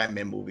with his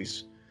Batman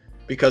movies,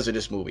 because of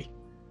this movie.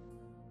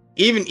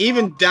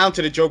 Even down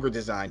to the Joker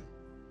design.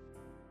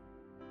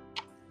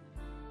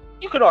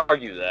 You could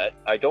argue that.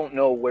 I don't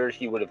know where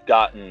he would have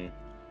gotten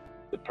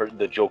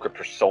the Joker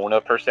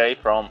persona per se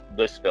from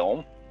this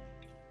film.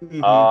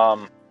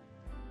 Mm-hmm.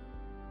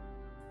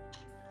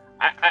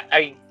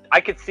 I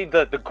could see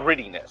the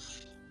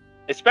grittiness,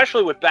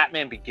 especially with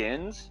Batman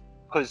Begins,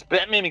 because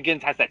Batman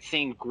Begins has that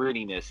same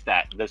grittiness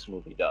that this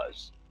movie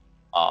does.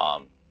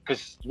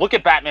 Because look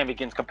at Batman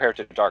Begins compared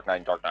to Dark Knight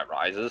and Dark Knight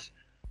Rises.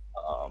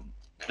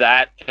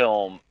 That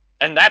film,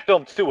 and that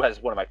film too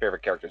has one of my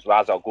favorite characters,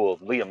 Ra's al Ghul,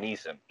 Liam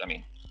Neeson. I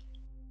mean,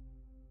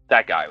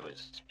 that guy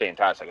was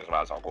fantastic as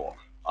Ra's al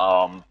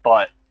Ghul.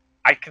 But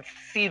I could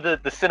see the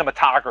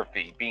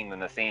cinematography being in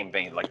the same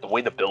vein, like the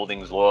way the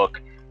buildings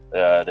look,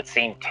 the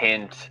same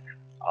tint,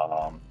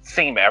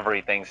 same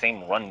everything,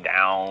 same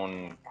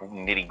rundown,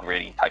 nitty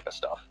gritty type of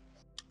stuff.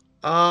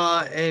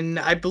 And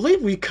I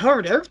believe we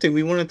covered everything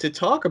we wanted to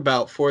talk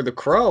about for The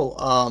Crow.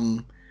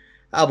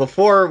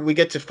 Before we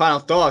get to final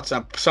thoughts,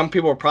 some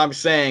people are probably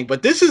saying,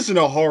 but this isn't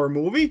a horror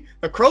movie.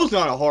 The Crow's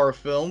not a horror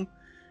film.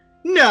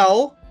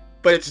 No,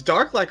 but it's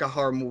dark like a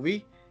horror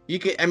movie.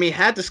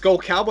 Had the Skull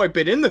Cowboy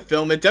been in the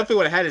film, it definitely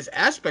would have had its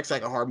aspects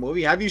like a horror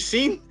movie. Have you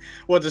seen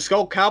what the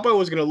Skull Cowboy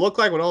was going to look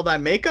like with all that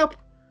makeup?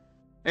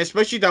 And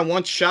especially that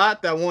one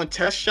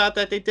test shot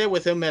that they did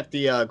with him at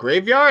the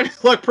graveyard.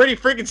 It looked pretty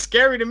freaking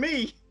scary to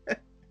me.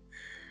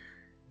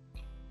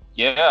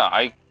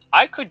 Yeah,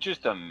 I could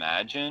just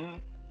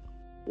imagine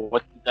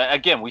what,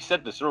 again, we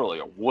said this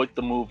earlier, what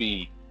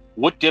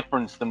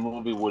difference the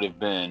movie would have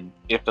been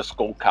if the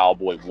Skull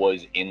Cowboy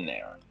was in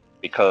there.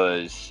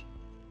 Because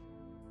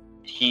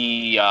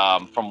he,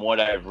 from what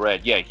I've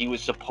read, yeah, he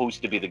was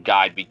supposed to be the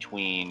guide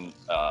between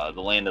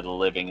the land of the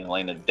living and the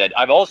land of the dead.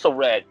 I've also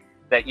read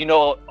that,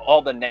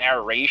 all the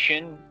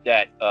narration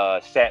that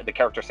the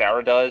character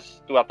Sarah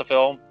does throughout the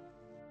film,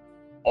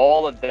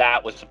 all of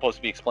that was supposed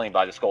to be explained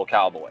by the Skull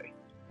Cowboy.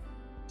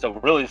 So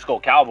really, the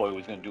Skull Cowboy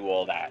was going to do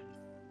all that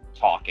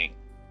talking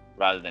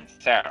rather than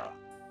Sarah.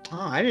 Oh,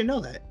 I didn't know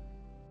that.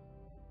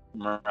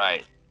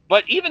 Right.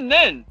 But even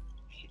then,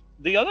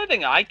 the other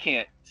thing I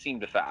can't seem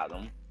to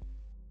fathom,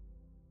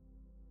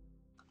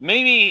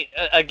 maybe,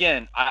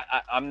 again,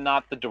 I'm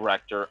not the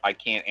director. I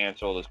can't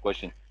answer all those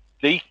questions.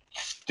 They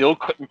still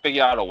couldn't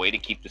figure out a way to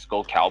keep the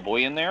Skull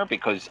Cowboy in there,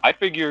 because I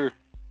figure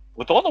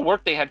with all the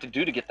work they had to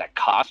do to get that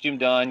costume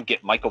done,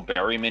 get Michael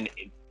Berryman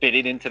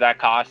fitted into that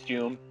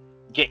costume,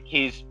 get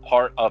his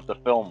part of the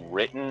film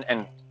written,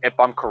 and if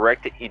I'm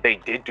correct, they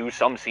did do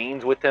some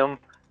scenes with him,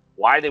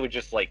 why they would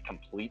just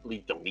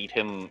completely delete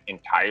him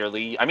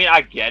entirely. I mean,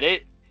 I get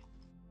it.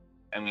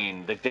 I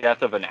mean, the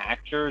death of an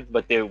actor,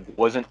 but there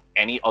wasn't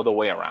any other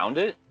way around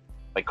it.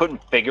 They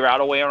couldn't figure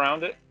out a way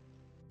around it.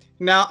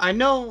 Now, I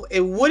know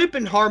it would have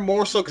been hard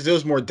more so because there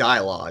was more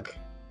dialogue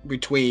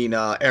between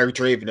Eric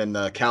Draven and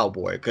the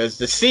cowboy. Because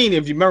the scene,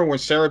 if you remember when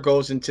Sarah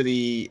goes into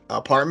the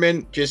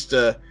apartment,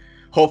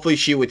 hopefully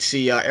she would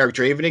see Eric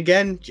Draven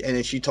again. And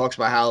then she talks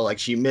about how,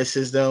 she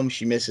misses them.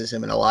 She misses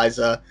him and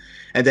Eliza.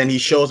 And then he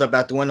shows up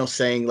at the window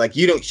saying,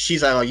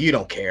 she's like, oh, you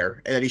don't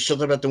care. And then he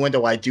shows up at the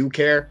window, I do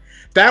care.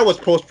 That was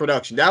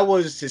post-production. That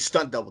was his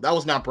stunt double. That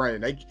was not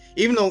Brandon.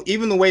 Even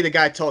the way the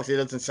guy talks, it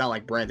doesn't sound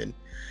like Brandon.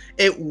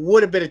 It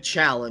would have been a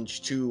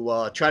challenge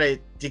to try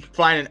to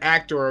find an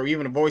actor or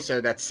even a voice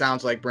actor that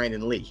sounds like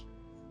Brandon Lee.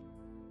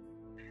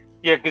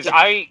 Yeah, because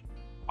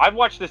I've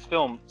watched this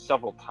film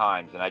several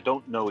times, and I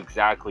don't know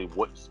exactly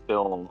what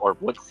film or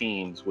what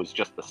scenes was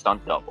just the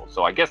stunt double.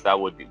 So I guess that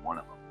would be one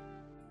of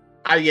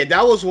them. Yeah,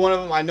 that was one of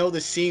them. I know the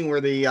scene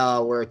where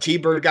where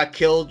T-Bird got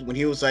killed when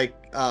he was like,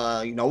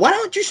 why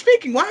aren't you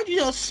speaking? Why don't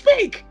you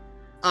speak?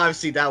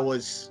 Obviously, that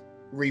was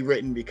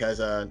rewritten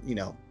because,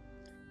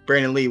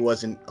 Brandon Lee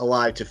wasn't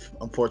alive to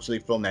unfortunately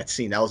film that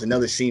scene. That was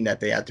another scene that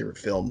they had to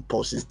film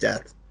post his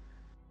death.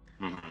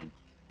 Mm-hmm.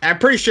 I'm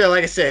pretty sure,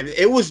 like I said,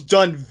 it was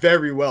done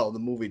very well in the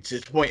movie. To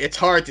this point, it's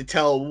hard to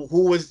tell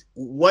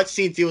what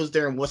scenes he was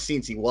there and what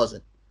scenes he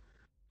wasn't.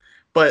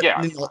 But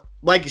yeah,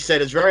 like you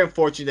said, it's very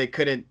unfortunate they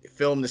couldn't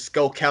film the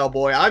Skull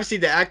Cowboy. Obviously,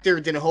 the actor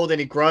didn't hold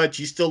any grudge.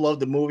 He still loved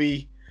the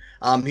movie.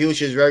 He was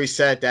just very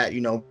sad that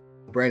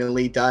Brandon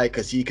Lee died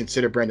because he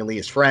considered Brandon Lee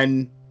his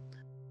friend.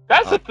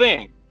 That's the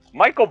thing.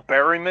 Michael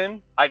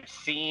Berryman, I've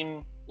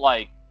seen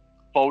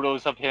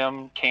photos of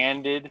him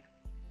candid.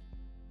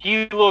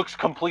 He looks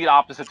complete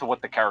opposite to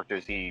what the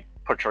characters he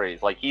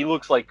portrays. He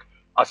looks like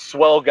a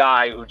swell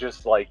guy who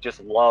just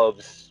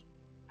loves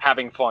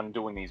having fun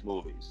doing these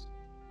movies.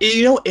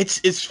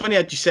 It's funny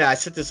that you said. I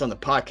said this on the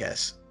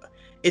podcast.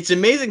 It's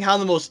amazing how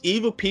the most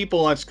evil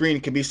people on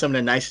screen can be some of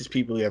the nicest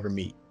people you ever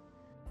meet.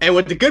 And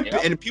with and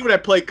the people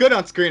that play good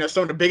on screen are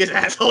some of the biggest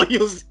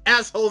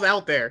assholes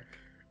out there.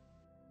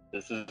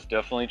 This is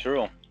definitely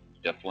true.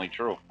 Definitely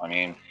true. I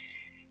mean,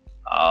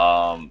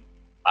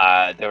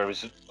 there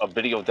was a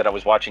video that I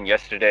was watching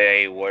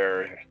yesterday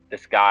where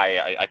this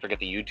guy, I forget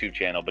the YouTube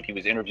channel, but he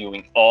was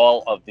interviewing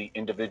all of the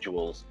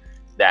individuals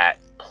that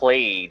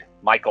played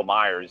Michael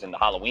Myers in the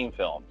Halloween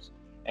films.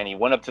 And he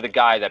went up to the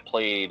guy that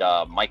played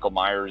Michael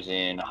Myers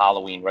in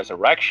Halloween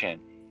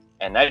Resurrection.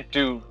 And that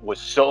dude was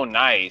so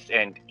nice.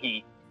 And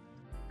he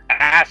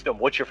asked him,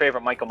 what's your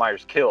favorite Michael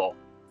Myers kill?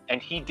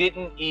 And he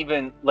didn't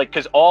even,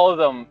 because all of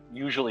them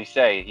usually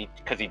say,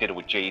 because he did it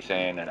with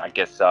Jason and I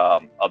guess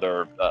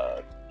other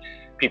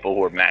people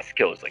who are mass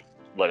killers, like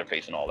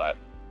Leatherface and all that.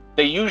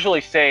 They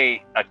usually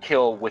say a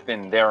kill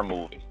within their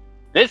movie.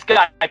 This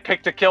guy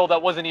picked a kill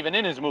that wasn't even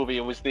in his movie.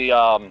 It was the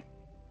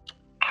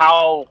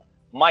how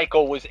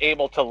Michael was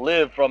able to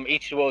live from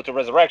H2O to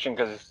Resurrection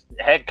because his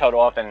head cut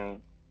off and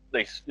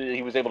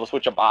he was able to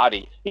switch a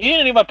body. He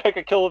didn't even pick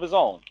a kill of his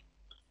own.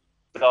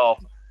 So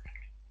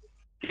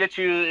it gets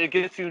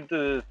you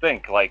to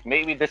think, like,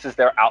 maybe this is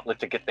their outlet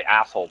to get the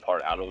asshole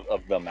part out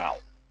of them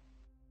out.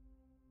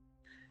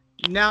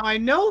 Now, I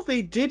know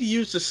they did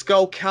use the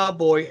Skull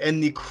Cowboy in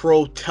the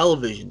Crow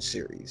television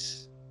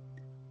series.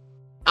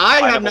 I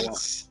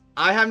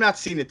have not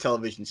seen the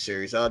television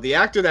series. The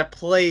actor that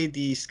played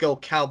the Skull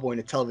Cowboy in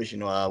the television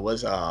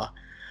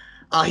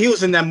he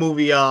was in that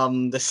movie,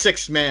 The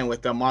Sixth Man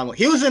with Marlon.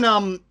 He was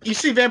in you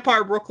see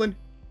Vampire Brooklyn?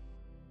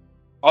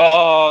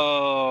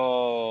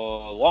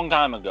 Oh, a long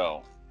time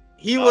ago.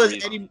 He was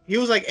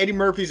like Eddie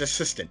Murphy's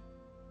assistant.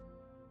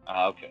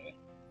 Okay.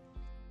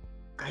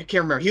 I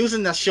can't remember. He was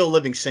in that show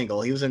Living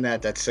Single. He was in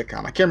that sitcom.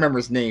 I can't remember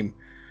his name.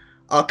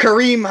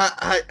 Kareem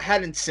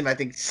hadn't seen, I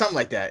think, something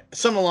like that.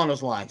 Something along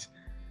those lines.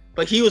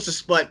 But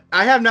but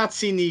I have not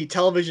seen the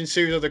television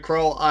series of The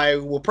Crow. I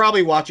will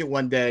probably watch it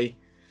one day.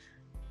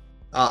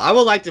 I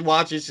would like to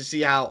watch it to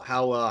see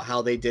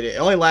how they did it. It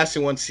only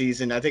lasted one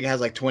season. I think it has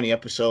like 20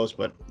 episodes,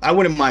 but I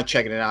wouldn't mind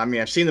checking it out. I mean,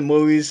 I've seen the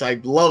movies. I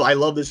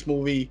love this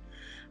movie.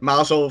 I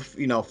also,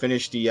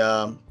 finished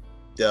the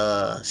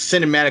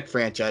cinematic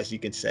franchise, you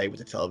can say, with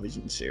the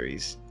television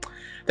series.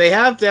 There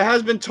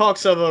has been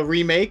talks of a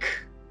remake.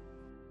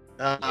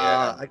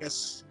 Yeah.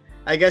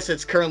 I guess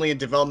it's currently in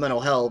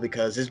developmental hell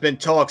because there's been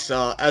talks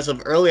as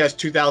of early as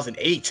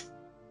 2008.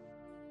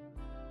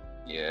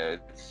 Yeah,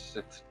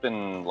 it's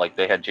been like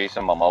they had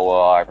Jason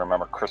Momoa. I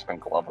remember Crispin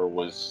Glover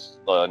was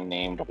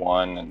named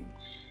one, and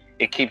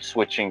it keeps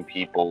switching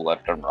people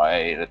left and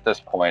right. At this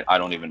point, I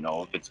don't even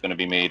know if it's going to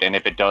be made, and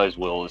if it does,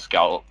 will the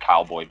Skull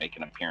Cowboy make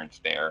an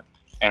appearance there,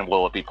 and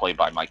will it be played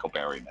by Michael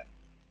Berryman?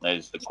 That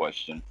is the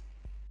question.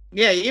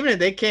 Yeah, even if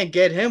they can't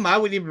get him, I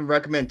would even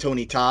recommend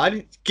Tony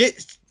Todd.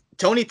 Get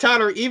Tony Todd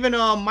or even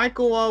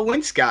Michael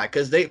Winscott,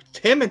 because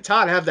him and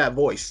Todd have that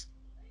voice.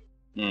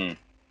 Hmm.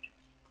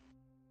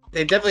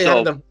 They definitely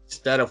have the voice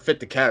that'll fit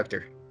the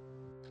character.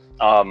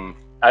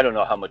 I don't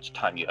know how much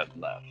time you have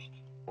left,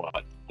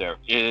 but there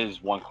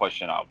is one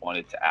question I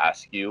wanted to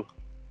ask you.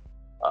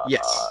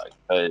 Yes.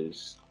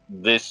 Because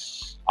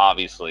this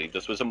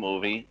was a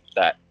movie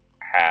that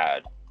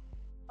had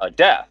a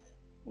death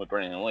with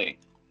Brandon Lee.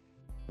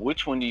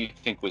 Which one do you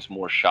think was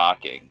more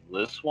shocking?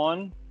 This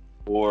one,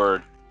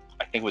 or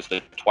I think it was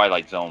the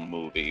Twilight Zone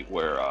movie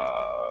where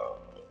I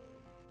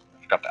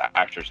forgot the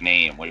actor's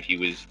name, where he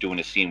was doing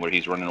a scene where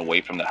he's running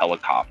away from the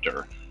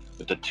helicopter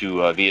with the two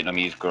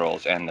Vietnamese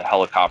girls, and the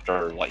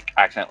helicopter like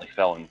accidentally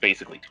fell and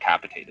basically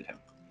decapitated him.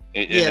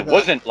 It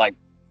wasn't like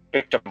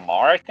Victor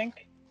Marr, I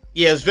think.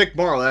 Yeah, it's Vic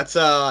Morrow. That's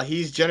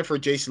he's Jennifer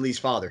Jason Leigh's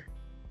father.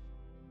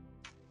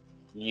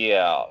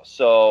 Yeah.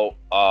 So,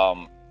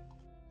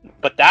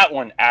 but that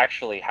one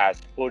actually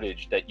has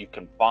footage that you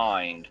can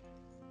find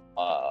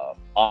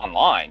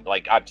online.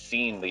 Like, I've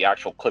seen the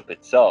actual clip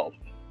itself.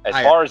 As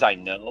far as I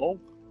know,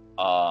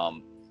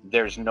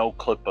 there's no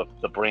clip of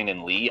the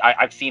Brandon Lee.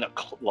 I've seen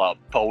a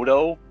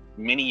photo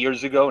many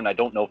years ago, and I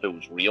don't know if it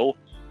was real.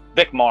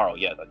 Vic Morrow,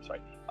 yeah, that's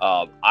right.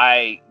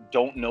 I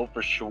don't know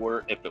for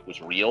sure if it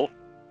was real.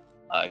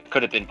 It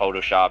could have been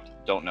photoshopped,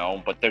 don't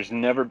know. But there's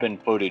never been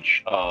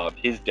footage of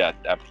his death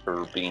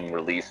after being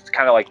released. It's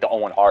kind of like the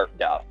Owen Hart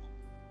death.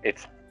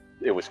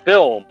 It was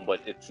filmed, but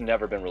it's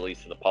never been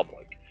released to the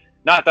public.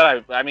 Not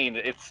that I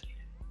mean,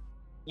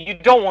 you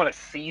don't want to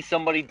see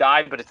somebody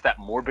die, but it's that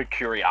morbid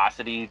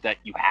curiosity that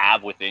you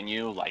have within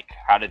you, like,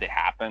 how did it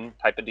happen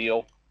type of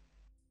deal.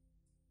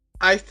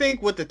 I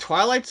think with the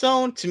Twilight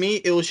Zone, to me,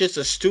 it was just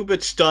a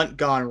stupid stunt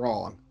gone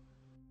wrong.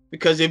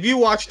 Because if you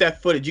watch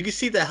that footage, you can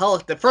see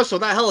first of all,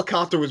 that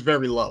helicopter was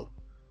very low.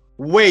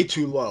 Way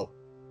too low.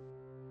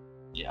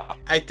 Yeah.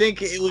 I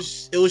think it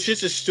was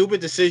just a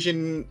stupid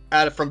decision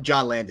from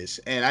John Landis.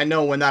 And I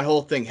know when that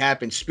whole thing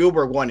happened,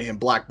 Spielberg wanted him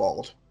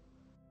blackballed.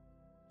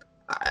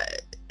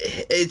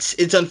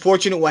 It's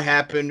unfortunate what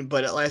happened,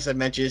 but as I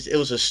mentioned, it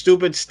was a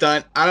stupid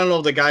stunt. I don't know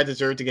if the guy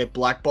deserved to get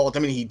blackballed. I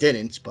mean, he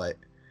didn't, but...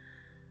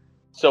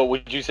 So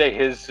would you say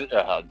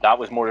that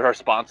was more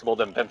responsible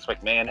than Vince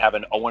McMahon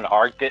having Owen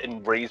Hart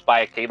getting raised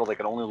by a cable that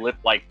can only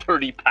lift like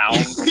 30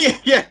 pounds?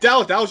 yeah,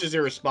 that was just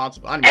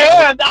irresponsible. And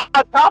on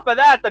top of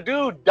that, the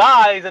dude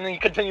dies and then he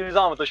continues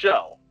on with the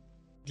show.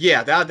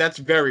 Yeah, that's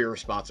very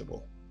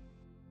irresponsible.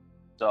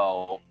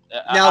 So,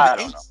 now, I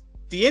don't know.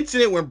 The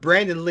incident where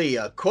Brandon Lee,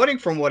 according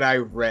from what I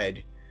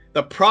read,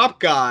 the prop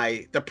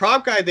guy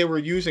they were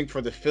using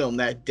for the film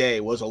that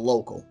day was a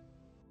local.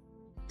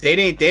 They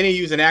didn't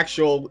use an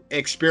actual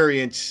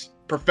experienced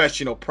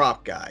professional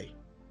prop guy.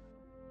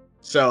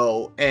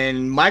 So,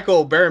 and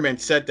Michael Berryman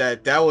said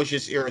that was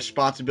just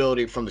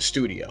irresponsibility from the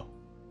studio.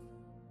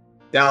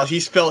 Now he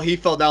felt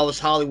that was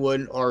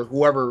Hollywood or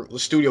whoever the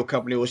studio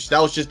company was.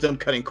 That was just them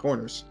cutting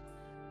corners.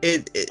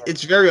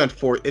 It's very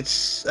unfortunate.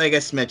 It's, like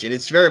I mentioned,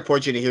 it's very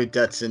unfortunate to hear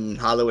deaths in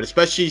Hollywood,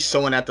 especially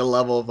someone at the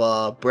level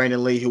of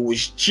Brandon Lee, who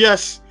is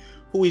just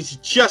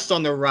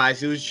on the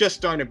rise. He was just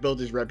starting to build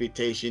his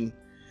reputation.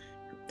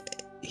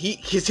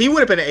 He would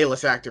have been an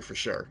A-list actor for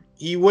sure.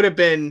 He would have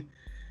been.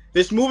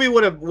 This movie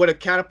would have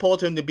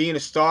catapulted him to being a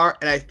star,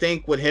 and I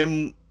think with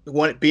him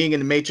being in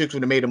the Matrix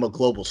would have made him a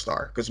global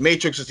star, because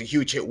Matrix is a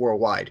huge hit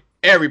worldwide.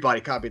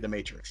 Everybody copied the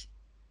Matrix.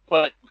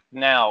 But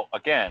now,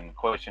 again,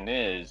 question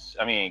is,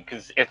 I mean,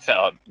 because it's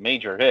a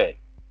major hit,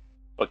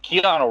 but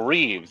Keanu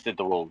Reeves did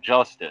the role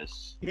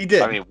justice. He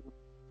did. I mean,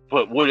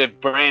 but would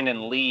have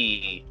Brandon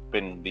Lee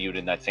been viewed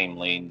in that same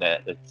lane,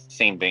 that the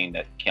same vein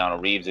that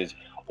Keanu Reeves is,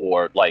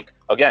 or like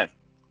again,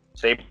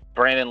 say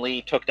Brandon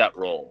Lee took that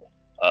role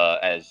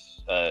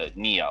as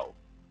Neo,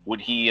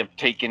 would he have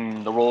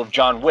taken the role of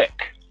John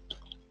Wick?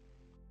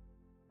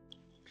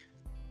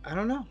 I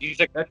don't know.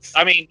 These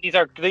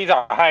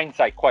are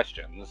hindsight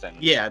questions,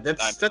 and yeah,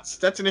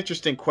 that's an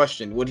interesting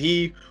question. Would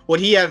he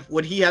have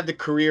the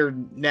career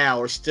now,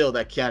 or still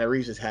that Keanu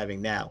Reeves is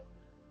having now?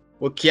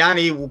 Will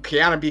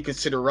Keanu be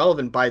considered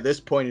relevant by this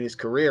point in his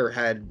career?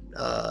 Had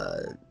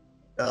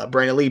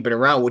Brandon Lee been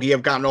around, would he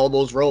have gotten all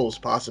those roles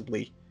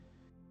possibly?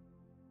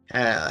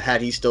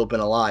 Had he still been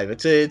alive?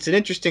 It's an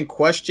interesting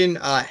question.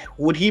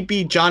 Would he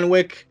be John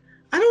Wick?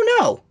 I don't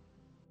know.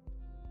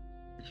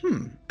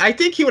 I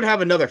think he would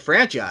have another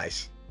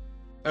franchise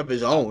of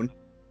his own.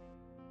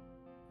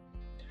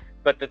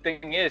 But the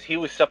thing is, he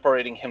was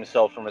separating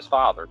himself from his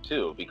father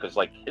too, because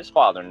like his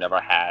father never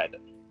had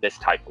this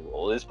type of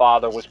role. His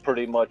father was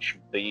pretty much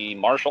the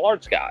martial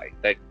arts guy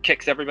that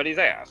kicks everybody's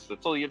ass.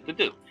 That's all you have to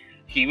do.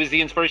 He was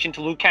the inspiration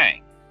to Liu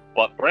Kang.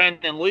 But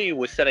Brandon Lee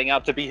was setting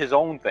out to be his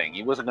own thing.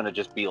 He wasn't going to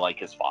just be like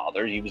his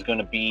father. He was going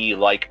to be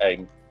like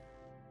a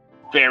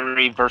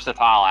very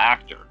versatile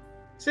actor.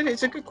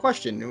 It's a good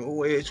question.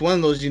 It's one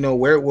of those,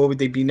 where would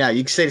they be now?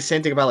 You could say the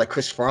same thing about like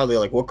Chris Farley.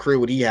 Like, what career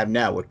would he have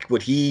now?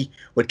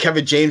 Would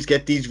Kevin James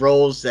get these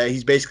roles that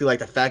he's basically like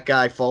the fat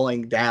guy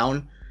falling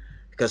down?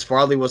 Because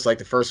Farley was like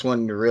the first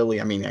one to really,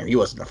 I mean, he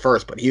wasn't the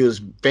first, but he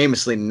was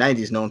famously in the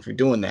 90s known for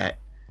doing that.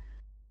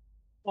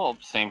 Well,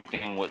 same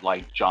thing with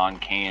like John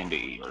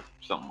Candy or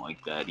something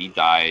like that. He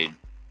died,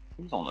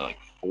 he was only like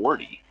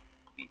 40.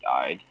 He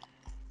died.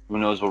 Who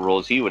knows what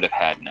roles he would have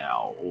had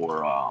now?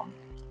 Or,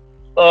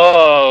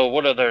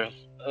 what other,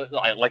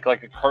 like a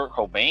Kurt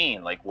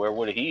Cobain, like where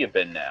would he have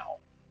been now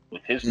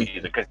with his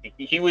music? Because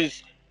he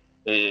was,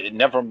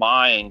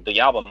 Nevermind, the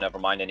album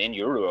Nevermind and In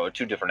Utero are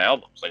two different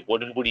albums. Like,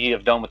 what would he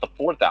have done with the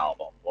fourth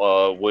album?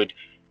 Would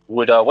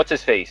what's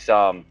his face?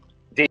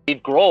 Dave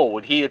Grohl,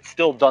 would he have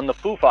still done the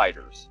Foo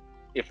Fighters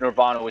if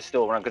Nirvana was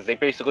still around? Because they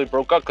basically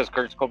broke up because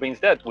Kurt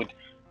Cobain's dead. Would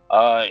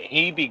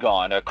he be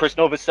gone? Chris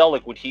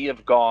Novoselic, would he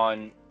have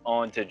gone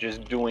on to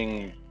just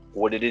doing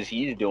what it is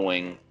he's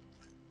doing?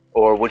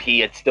 Or would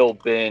he have still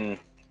been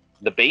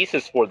the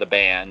basis for the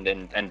band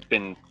and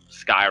been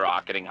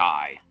skyrocketing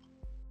high?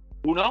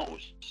 Who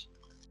knows?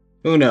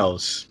 Who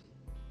knows?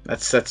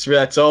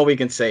 That's all we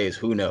can say is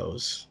who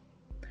knows.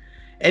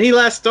 Any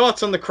last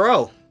thoughts on The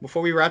Crow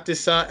before we wrap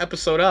this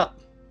episode up?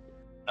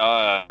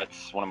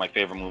 It's one of my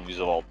favorite movies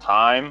of all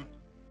time.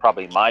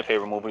 Probably my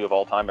favorite movie of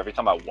all time. Every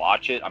time I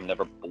watch it, I'm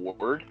never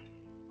bored.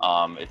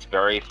 It's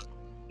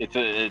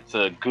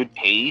a good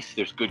pace.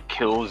 There's good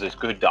kills. There's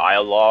good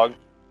dialogue.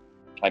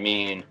 I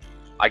mean,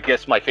 I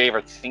guess my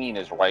favorite scene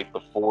is right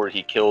before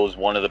he kills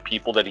one of the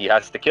people that he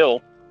has to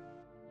kill.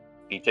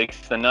 He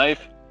takes the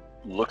knife,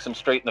 looks him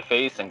straight in the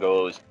face, and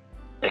goes,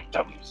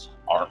 "Victims,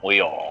 aren't we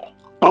all?"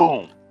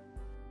 Boom.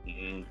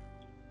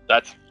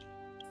 That's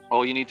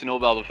all you need to know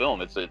about the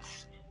film.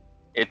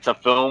 It's a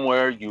film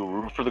where you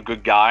root for the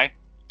good guy.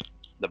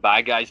 The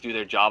bad guys do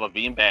their job of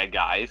being bad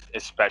guys,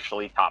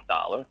 especially Top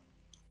Dollar.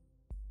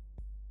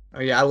 Oh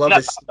yeah, I love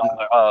this.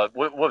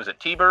 What was it?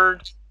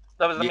 T-Bird?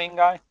 That was the main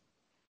guy?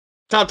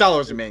 Top Dollar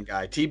was the main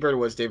guy. T-Bird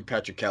was David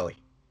Patrick Kelly.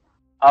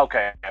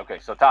 Okay.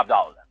 So Top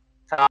Dollar then.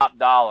 Top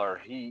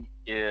Dollar, he's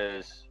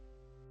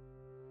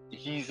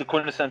the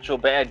quintessential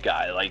bad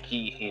guy. Like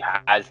he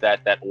has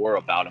that aura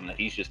about him that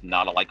he's just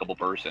not a likable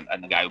person,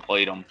 and the guy who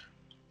played him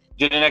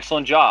did an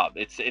excellent job.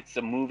 It's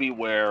a movie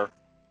where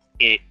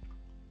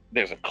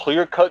there's a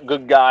clear-cut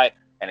good guy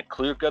and a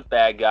clear-cut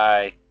bad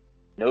guy,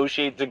 no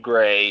shades of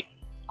gray.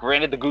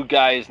 Granted, the good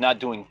guy is not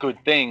doing good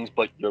things,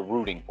 but you're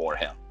rooting for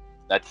him.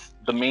 That's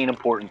the main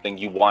important thing.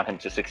 You want him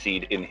to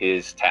succeed in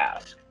his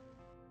task.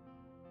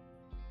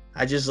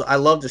 I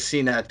love the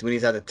scene that when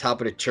he's at the top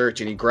of the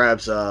church and he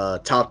grabs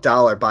Top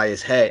Dollar by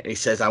his head and he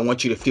says, "I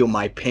want you to feel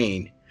my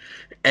pain,"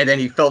 and then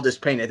he felt his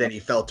pain and then he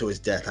fell to his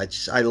death.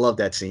 I love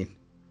that scene.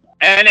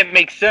 And it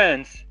makes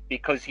sense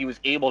because he was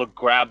able to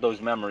grab those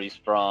memories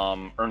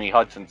from Ernie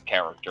Hudson's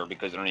character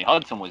because Ernie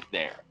Hudson was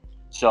there.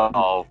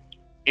 So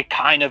it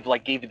kind of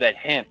like gave you that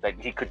hint that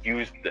he could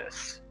use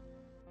this.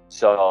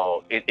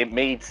 So it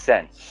made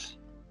sense.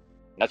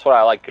 That's what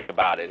I like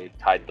about it. It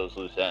tied those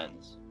loose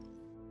ends.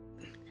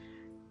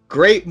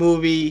 Great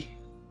movie.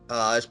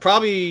 It's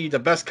probably the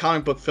best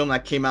comic book film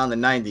that came out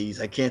in the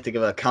 90s. I can't think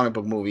of a comic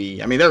book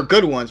movie. I mean, there are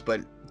good ones,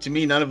 but to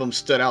me, none of them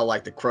stood out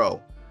like The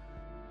Crow.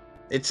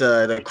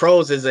 The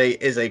Crows is a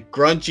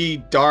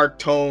grungy, dark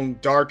tone,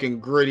 dark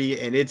and gritty,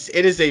 and it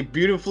is a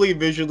beautifully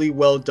visually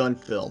well done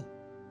film.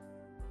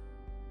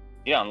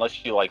 Yeah,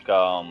 unless you like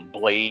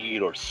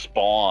Blade or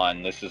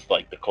Spawn, this is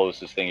like the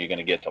closest thing you're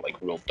gonna get to like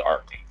real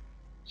dark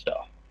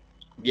stuff.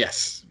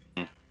 Yes.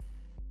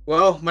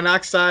 Well,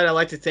 Monoxide, I'd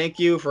like to thank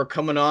you for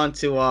coming on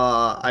to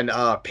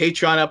a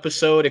Patreon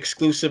episode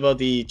exclusive of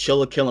the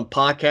Chilla Killin'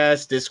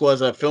 podcast. This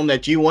was a film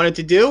that you wanted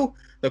to do,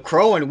 The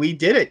Crow, and we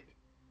did it.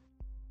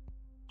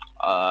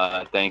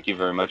 Thank you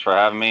very much for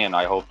having me, and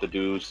I hope to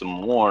do some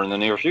more in the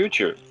near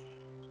future.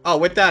 Oh,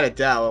 without a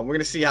doubt. We're going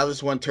to see how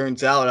this one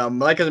turns out.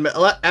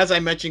 As I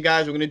mentioned,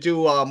 guys, we're going to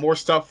do more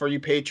stuff for you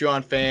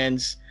Patreon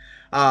fans.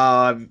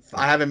 I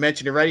haven't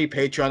mentioned already,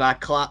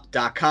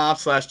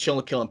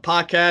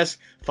 patreon.com/chillakillinpodcast.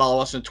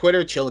 Follow us on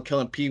Twitter,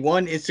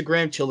 chillakillinp1,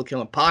 Instagram,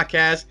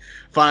 chillakillinpodcast.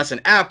 Find us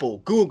on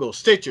Apple, Google,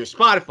 Stitcher,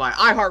 Spotify,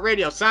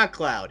 iHeartRadio,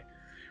 SoundCloud.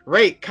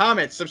 Rate,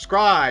 comment,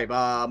 subscribe.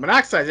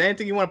 Monoxide,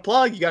 anything you want to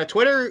plug? You got a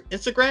Twitter,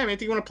 Instagram,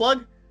 anything you want to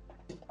plug?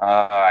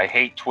 I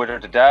hate Twitter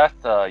to death.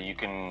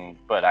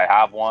 But I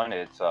have one.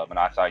 It's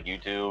Monoxide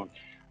YouTube.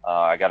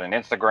 I got an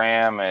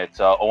Instagram. It's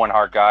Owen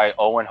Hart Guy,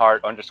 Owen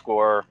Hart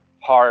 _Hart_Guy.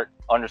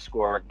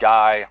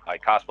 I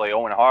cosplay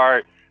Owen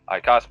Hart. I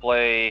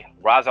cosplay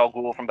Ra's al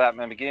Ghul from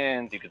Batman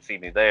Begins. You can see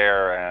me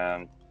there,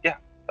 and yeah,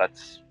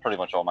 that's pretty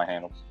much all my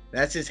handles.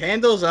 That's his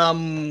handles.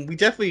 We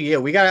definitely,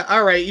 we got to,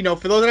 all right,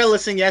 for those that are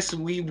listening, yes,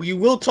 we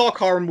will talk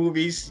horror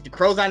movies. The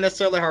Crow's not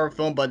necessarily a horror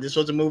film, but this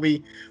was a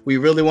movie we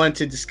really wanted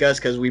to discuss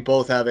because we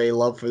both have a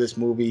love for this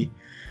movie.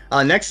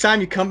 Next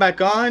time you come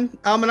back on,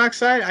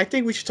 Monoxide, I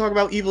think we should talk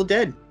about Evil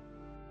Dead.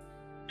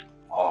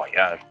 Oh,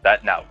 yeah,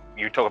 now,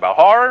 you talk about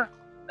horror?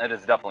 That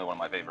is definitely one of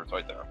my favorites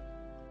right there.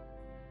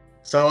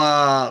 So,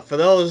 for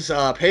those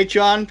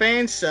Patreon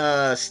fans,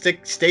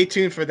 stay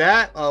tuned for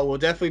that. We'll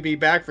definitely be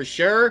back for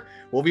sure.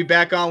 We'll be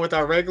back on with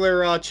our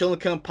regular Chillin'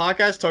 Killin'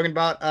 podcast talking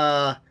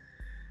about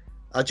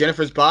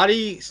Jennifer's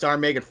Body, starring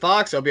Megan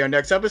Fox. That'll be our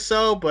next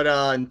episode. But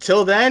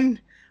until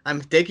then,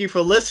 thank you for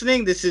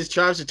listening. This is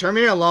Travis the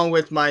Terminator along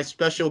with my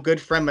special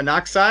good friend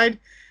Monoxide.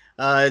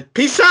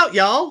 Peace out,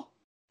 y'all.